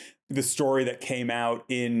testimony, the story that came out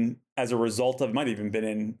as a result of, it might have even been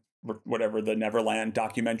in whatever the Neverland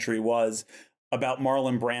documentary was, about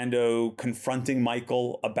Marlon Brando confronting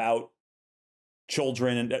Michael about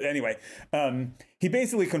children. And anyway, he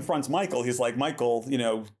basically confronts Michael. He's like, Michael,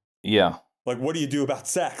 yeah, like, what do you do about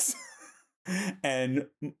sex? And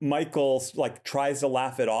Michael, like, tries to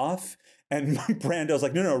laugh it off. And Brando's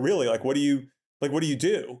like, no, really, like, what do you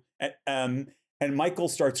do? And Michael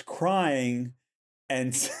starts crying,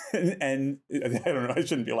 and I don't know, I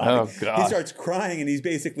shouldn't be laughing. Oh, God. He starts crying, and he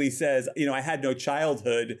basically says, I had no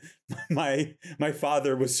childhood. My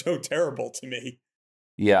father was so terrible to me.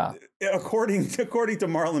 Yeah. According to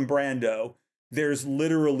Marlon Brando, there's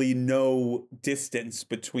literally no distance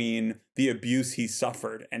between the abuse he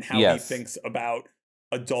suffered and how he thinks about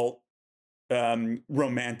adult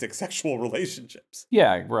romantic sexual relationships.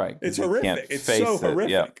 Yeah, right. It's 'Cause he can't horrific. It's face so it.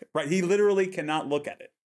 Yeah. horrific. Right. He literally cannot look at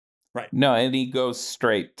it. Right. No, and he goes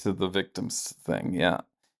straight to the victims thing. Yeah.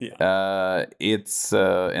 Yeah. It's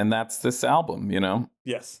and that's this album, you know.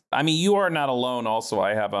 Yes. I mean, You Are Not Alone also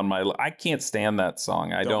I have on my I can't stand that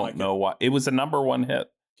song. I Don't don't like know why. It was a #1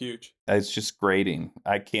 hit. Huge. It's just grating.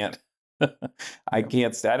 I can't I Yeah.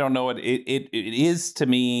 can't I don't know what it is to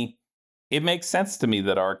me. It makes sense to me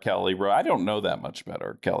that R. Kelly wrote. I don't know that much about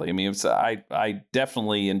R. Kelly. I mean, I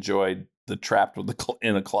definitely enjoyed the Trapped with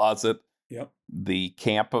in a Closet, Yep. the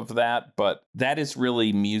camp of that, but that is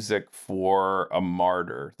really music for a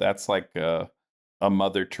martyr. That's like a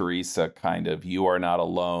Mother Teresa kind of You Are Not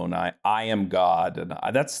Alone. I am God, and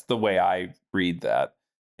that's the way I read that,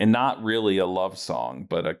 and not really a love song,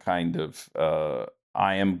 but a kind of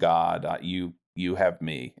I am God. You have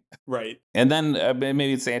me. Right. And then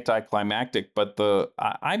maybe it's anticlimactic, but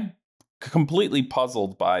I'm completely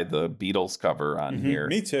puzzled by the Beatles cover on here.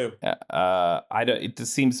 Me too. I don't. It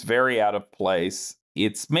just seems very out of place.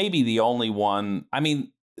 It's maybe the only one. I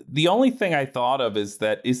mean, the only thing I thought of is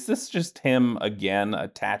this just him again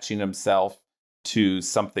attaching himself to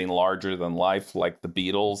something larger than life, like the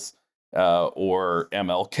Beatles or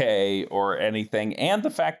MLK or anything, and the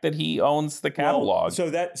fact that he owns the catalog.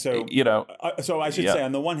 Well, so I should say,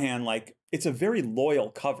 on the one hand, like, it's a very loyal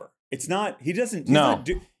cover. It's not.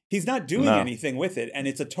 He's not doing anything with it, and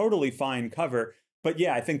it's a totally fine cover. But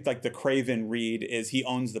yeah, I think like the Craven read is he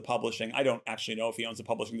owns the publishing. I don't actually know if he owns the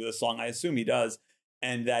publishing to this song. I assume he does,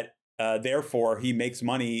 and that therefore he makes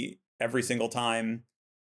money every single time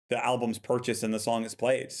the album's purchased and the song is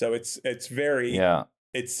played. So it's very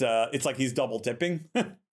It's like he's double dipping,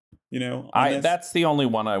 you know. That's the only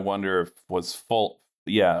one I wonder if was full.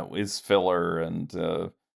 Yeah, is filler and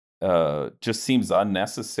just seems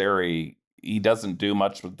unnecessary. He doesn't do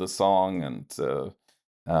much with the song, and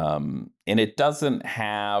it doesn't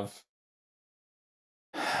have.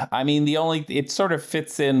 I mean, it sort of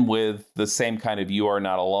fits in with the same kind of You Are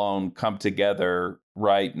Not Alone, come together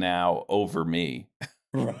right now over me.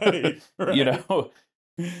 Right. You know.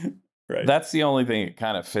 Right. That's the only thing it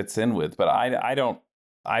kind of fits in with, but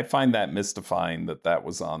I find that mystifying that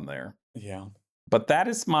was on there. Yeah. But that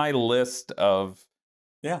is my list of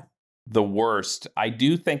the worst. I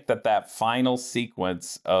do think that final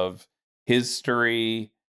sequence of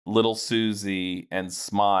History, Little Susie, and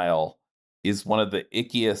Smile is one of the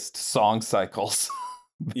ickiest song cycles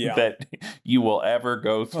that you will ever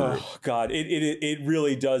go through. Oh God, it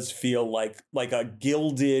really does feel like a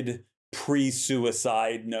gilded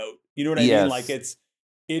pre-suicide note. You know what I mean? Like it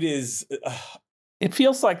is. It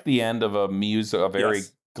feels like the end of a very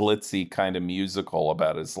glitzy kind of musical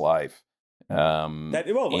about his life. They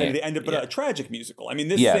end up a tragic musical. I mean,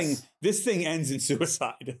 this thing ends in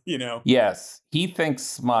suicide. You know. Yes, he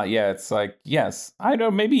thinks. It's like I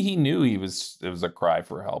don't. Maybe he knew it was a cry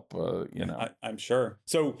for help. You know, I'm sure.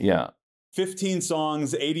 So 15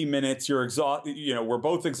 songs, 80 minutes. You're exhausted. You know, we're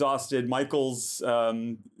both exhausted. Michael's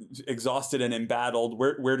exhausted and embattled.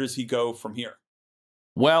 Where does he go from here?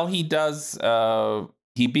 Well, he does.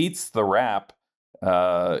 He beats the rap.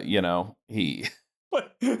 You know, he.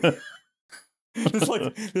 This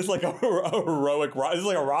like a heroic. This is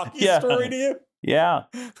like a Rocky story to you. Yeah,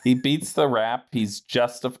 he beats the rap. He's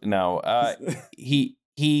he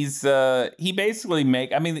basically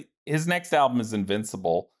I mean, his next album is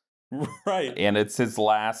Invincible. Right. And it's his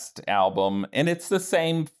last album, and it's the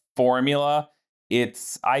same formula.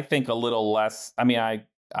 It's, I think, a little less. I mean, I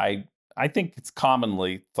think it's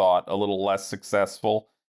commonly thought a little less successful.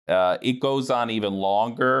 It goes on even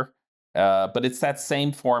longer, but it's that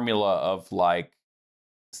same formula of like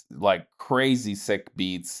crazy sick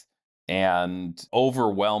beats and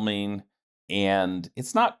overwhelming, and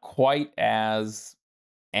it's not quite as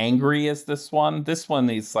angry as this one. This one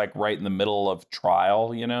is like right in the middle of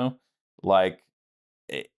Trial, you know, but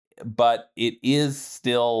it is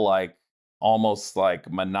still like almost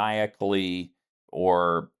like maniacally,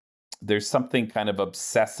 or there's something kind of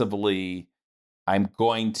obsessively, I'm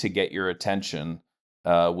going to get your attention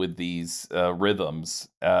with these rhythms,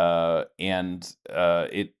 and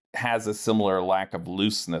it has a similar lack of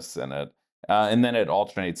looseness in it, and then it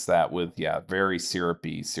alternates that with very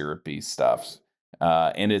syrupy stuff.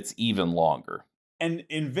 And it's even longer. And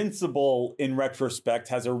Invincible, in retrospect,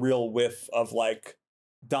 has a real whiff of like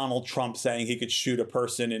Donald Trump saying he could shoot a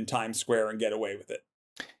person in Times Square and get away with it.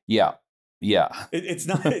 Yeah. It's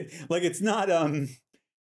not like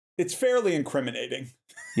it's fairly incriminating.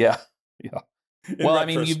 Yeah. Well, I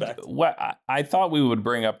mean, I thought we would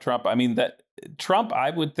bring up Trump. I mean,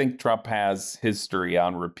 I would think Trump has history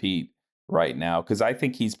on repeat right now, because I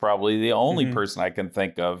think he's probably the only Mhm. person I can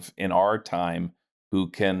think of in our time who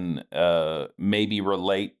can maybe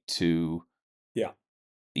relate to, Yeah.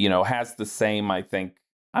 has the same, I think.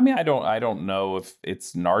 I mean, I don't know if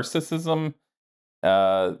it's narcissism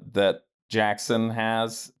that Jackson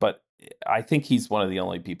has, but I think he's one of the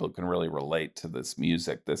only people who can really relate to this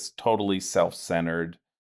music, this totally self-centered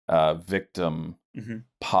victim Mhm.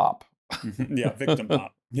 pop. Mhm. Yeah, victim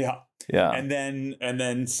pop. Yeah. Yeah. And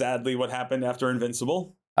then sadly what happened after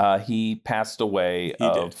Invincible? He passed away He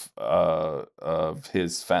did. of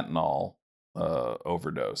his fentanyl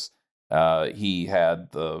overdose. He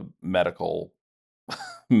had the medical,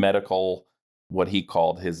 what he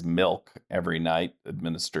called his milk every night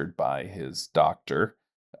administered by his doctor,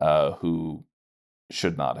 who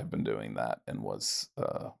should not have been doing that and was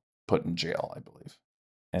put in jail, I believe.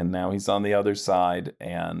 And now he's on the other side,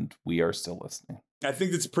 and we are still listening. I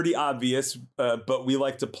think it's pretty obvious, but we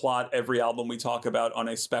like to plot every album we talk about on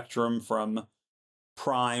a spectrum from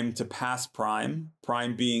prime to past prime.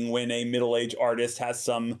 Prime being when a middle aged artist has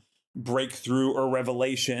some breakthrough or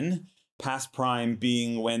revelation. Past prime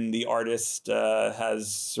being when the artist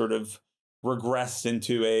has sort of regressed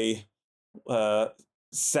into a uh,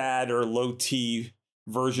 sad or low T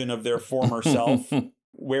version of their former self.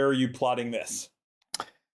 Where are you plotting this?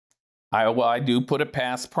 I do put it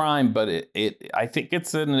past prime, but I think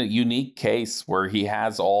it's in a unique case where he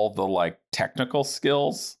has all the like technical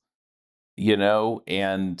skills,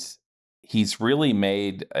 and he's really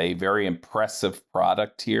made a very impressive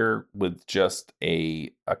product here with just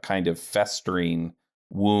a kind of festering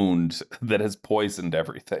wound that has poisoned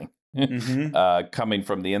everything. Mm-hmm. Coming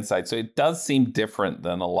from the inside, so it does seem different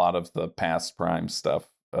than a lot of the past prime stuff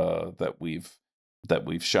that we've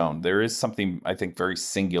shown. There is something, I think, very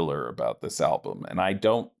singular about this album, and I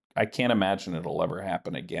can't imagine it'll ever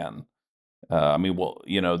happen again. I mean, well,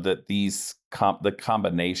 that the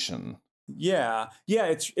combination. Yeah,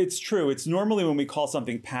 it's true. It's normally when we call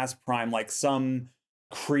something past prime, like some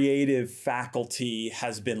creative faculty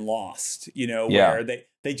has been lost, Yeah, where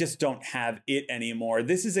they just don't have it anymore.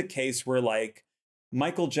 This is a case where like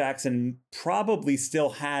Michael Jackson probably still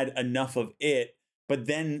had enough of it, but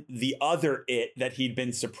then the other it that he'd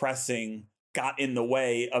been suppressing got in the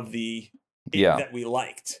way of the it yeah, that we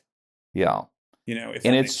liked, yeah. if And that it's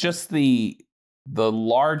makes sense. just the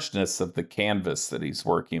largeness of the canvas that he's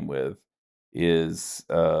working with is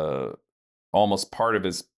almost part of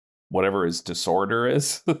his whatever his disorder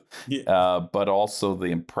is, Yeah. but also the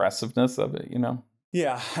impressiveness of it.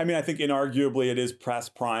 Yeah, I mean, I think inarguably it is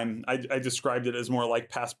past prime. I described it as more like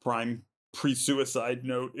past prime pre-suicide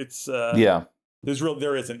note. It's Yeah,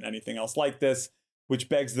 there isn't anything else like this, which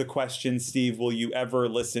begs the question, Steve, will you ever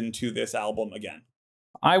listen to this album again?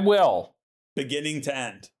 I will. Beginning to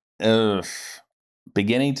end. Ugh.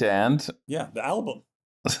 Beginning to end, Yeah, the album.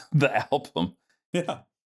 the album. Yeah.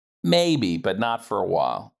 Maybe, but not for a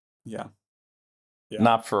while. Yeah. Yeah.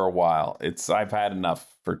 Not for a while. I've had enough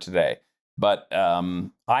for today. But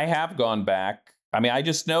I have gone back. I mean, I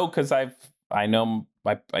just know because I know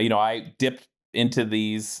I dipped into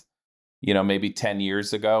these, maybe 10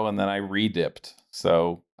 years ago, and then I re-dipped.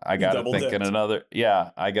 So I You got to double think in dipped. another,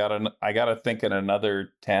 I got to think in another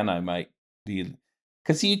 10 I might be,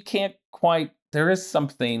 because you can't quite, there is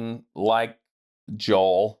something like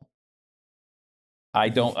Joel. I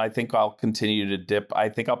think I'll continue to dip. I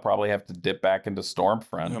think I'll probably have to dip back into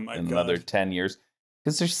Stormfront Oh my in another God. 10 years.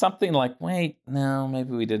 Because there's something like, wait, no,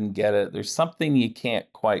 maybe we didn't get it. There's something you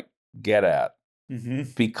can't quite get at Hmm.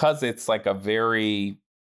 because it's like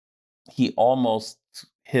he almost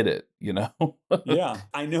hit it. Yeah.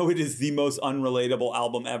 I know it is the most unrelatable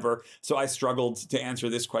album ever. So I struggled to answer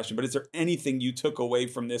this question, but is there anything you took away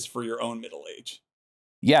from this for your own middle age?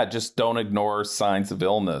 Yeah, just don't ignore signs of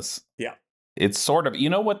illness. Yeah. It's sort of,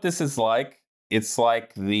 what this is like? It's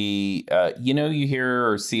like you hear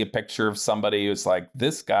or see a picture of somebody who's like,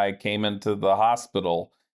 this guy came into the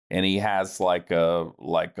hospital and he has like a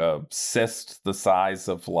cyst the size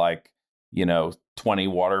of 20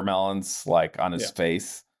 watermelons like on his Yeah.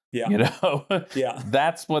 face. Yeah. You know, Yeah.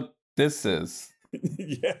 that's what this is.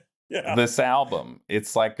 Yeah. Yeah. This album,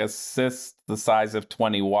 it's like a cyst the size of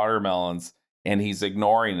 20 watermelons, and he's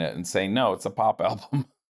ignoring it and saying, no, it's a pop album.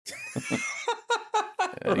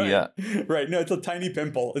 Right. Yeah. Right. No, it's a tiny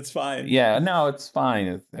pimple. It's fine. Yeah, no, it's fine.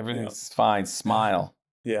 Yeah. Everything's fine. Smile.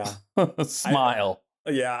 Yeah. Smile.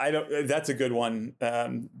 Yeah, I don't that's a good one.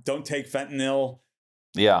 Don't take fentanyl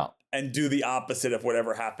Yeah. and do the opposite of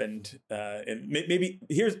whatever happened. And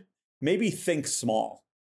maybe think small.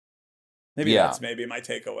 Maybe Yeah. that's maybe my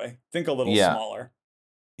takeaway. Think a little Yeah. smaller.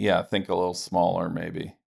 Yeah. Think a little smaller,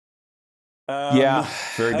 maybe. Yeah,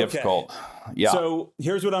 very okay. difficult. Yeah. So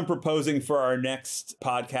here's what I'm proposing for our next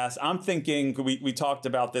podcast. I'm thinking, we talked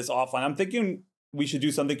about this offline. I'm thinking we should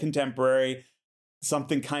do something contemporary,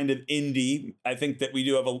 something kind of indie. I think that we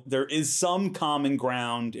do have there is some common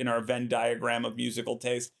ground in our Venn diagram of musical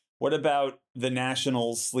taste. What about the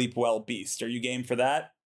Nationals' Sleep Well Beast? Are you game for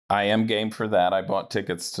that? I am game for that. I bought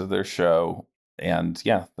tickets to their show, and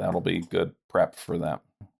yeah, that'll be good prep for that.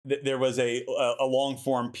 There was a long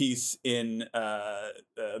form piece in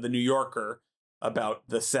the New Yorker about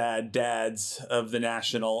the sad dads of the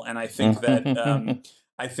National, and I think that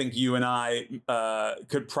I think you and I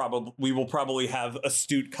we will probably have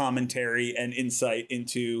astute commentary and insight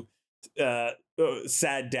into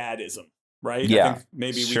sad dadism, right? Yeah, I think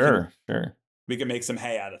maybe sure. We can make some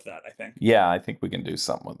hay out of that, I think. Yeah, I think we can do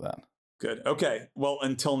something with that. Good. Okay. Well,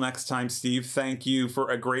 until next time, Steve, thank you for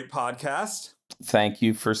a great podcast. Thank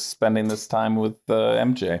you for spending this time with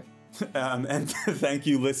MJ. And thank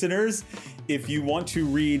you, listeners. If you want to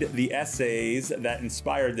read the essays that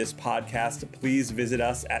inspired this podcast, please visit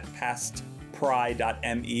us at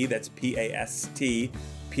pastpri.me. That's pastpri.me.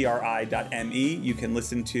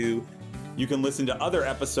 You can listen to other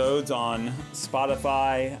episodes on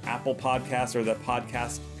Spotify, Apple Podcasts, or the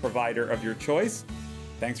podcast provider of your choice.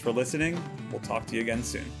 Thanks for listening. We'll talk to you again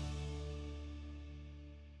soon.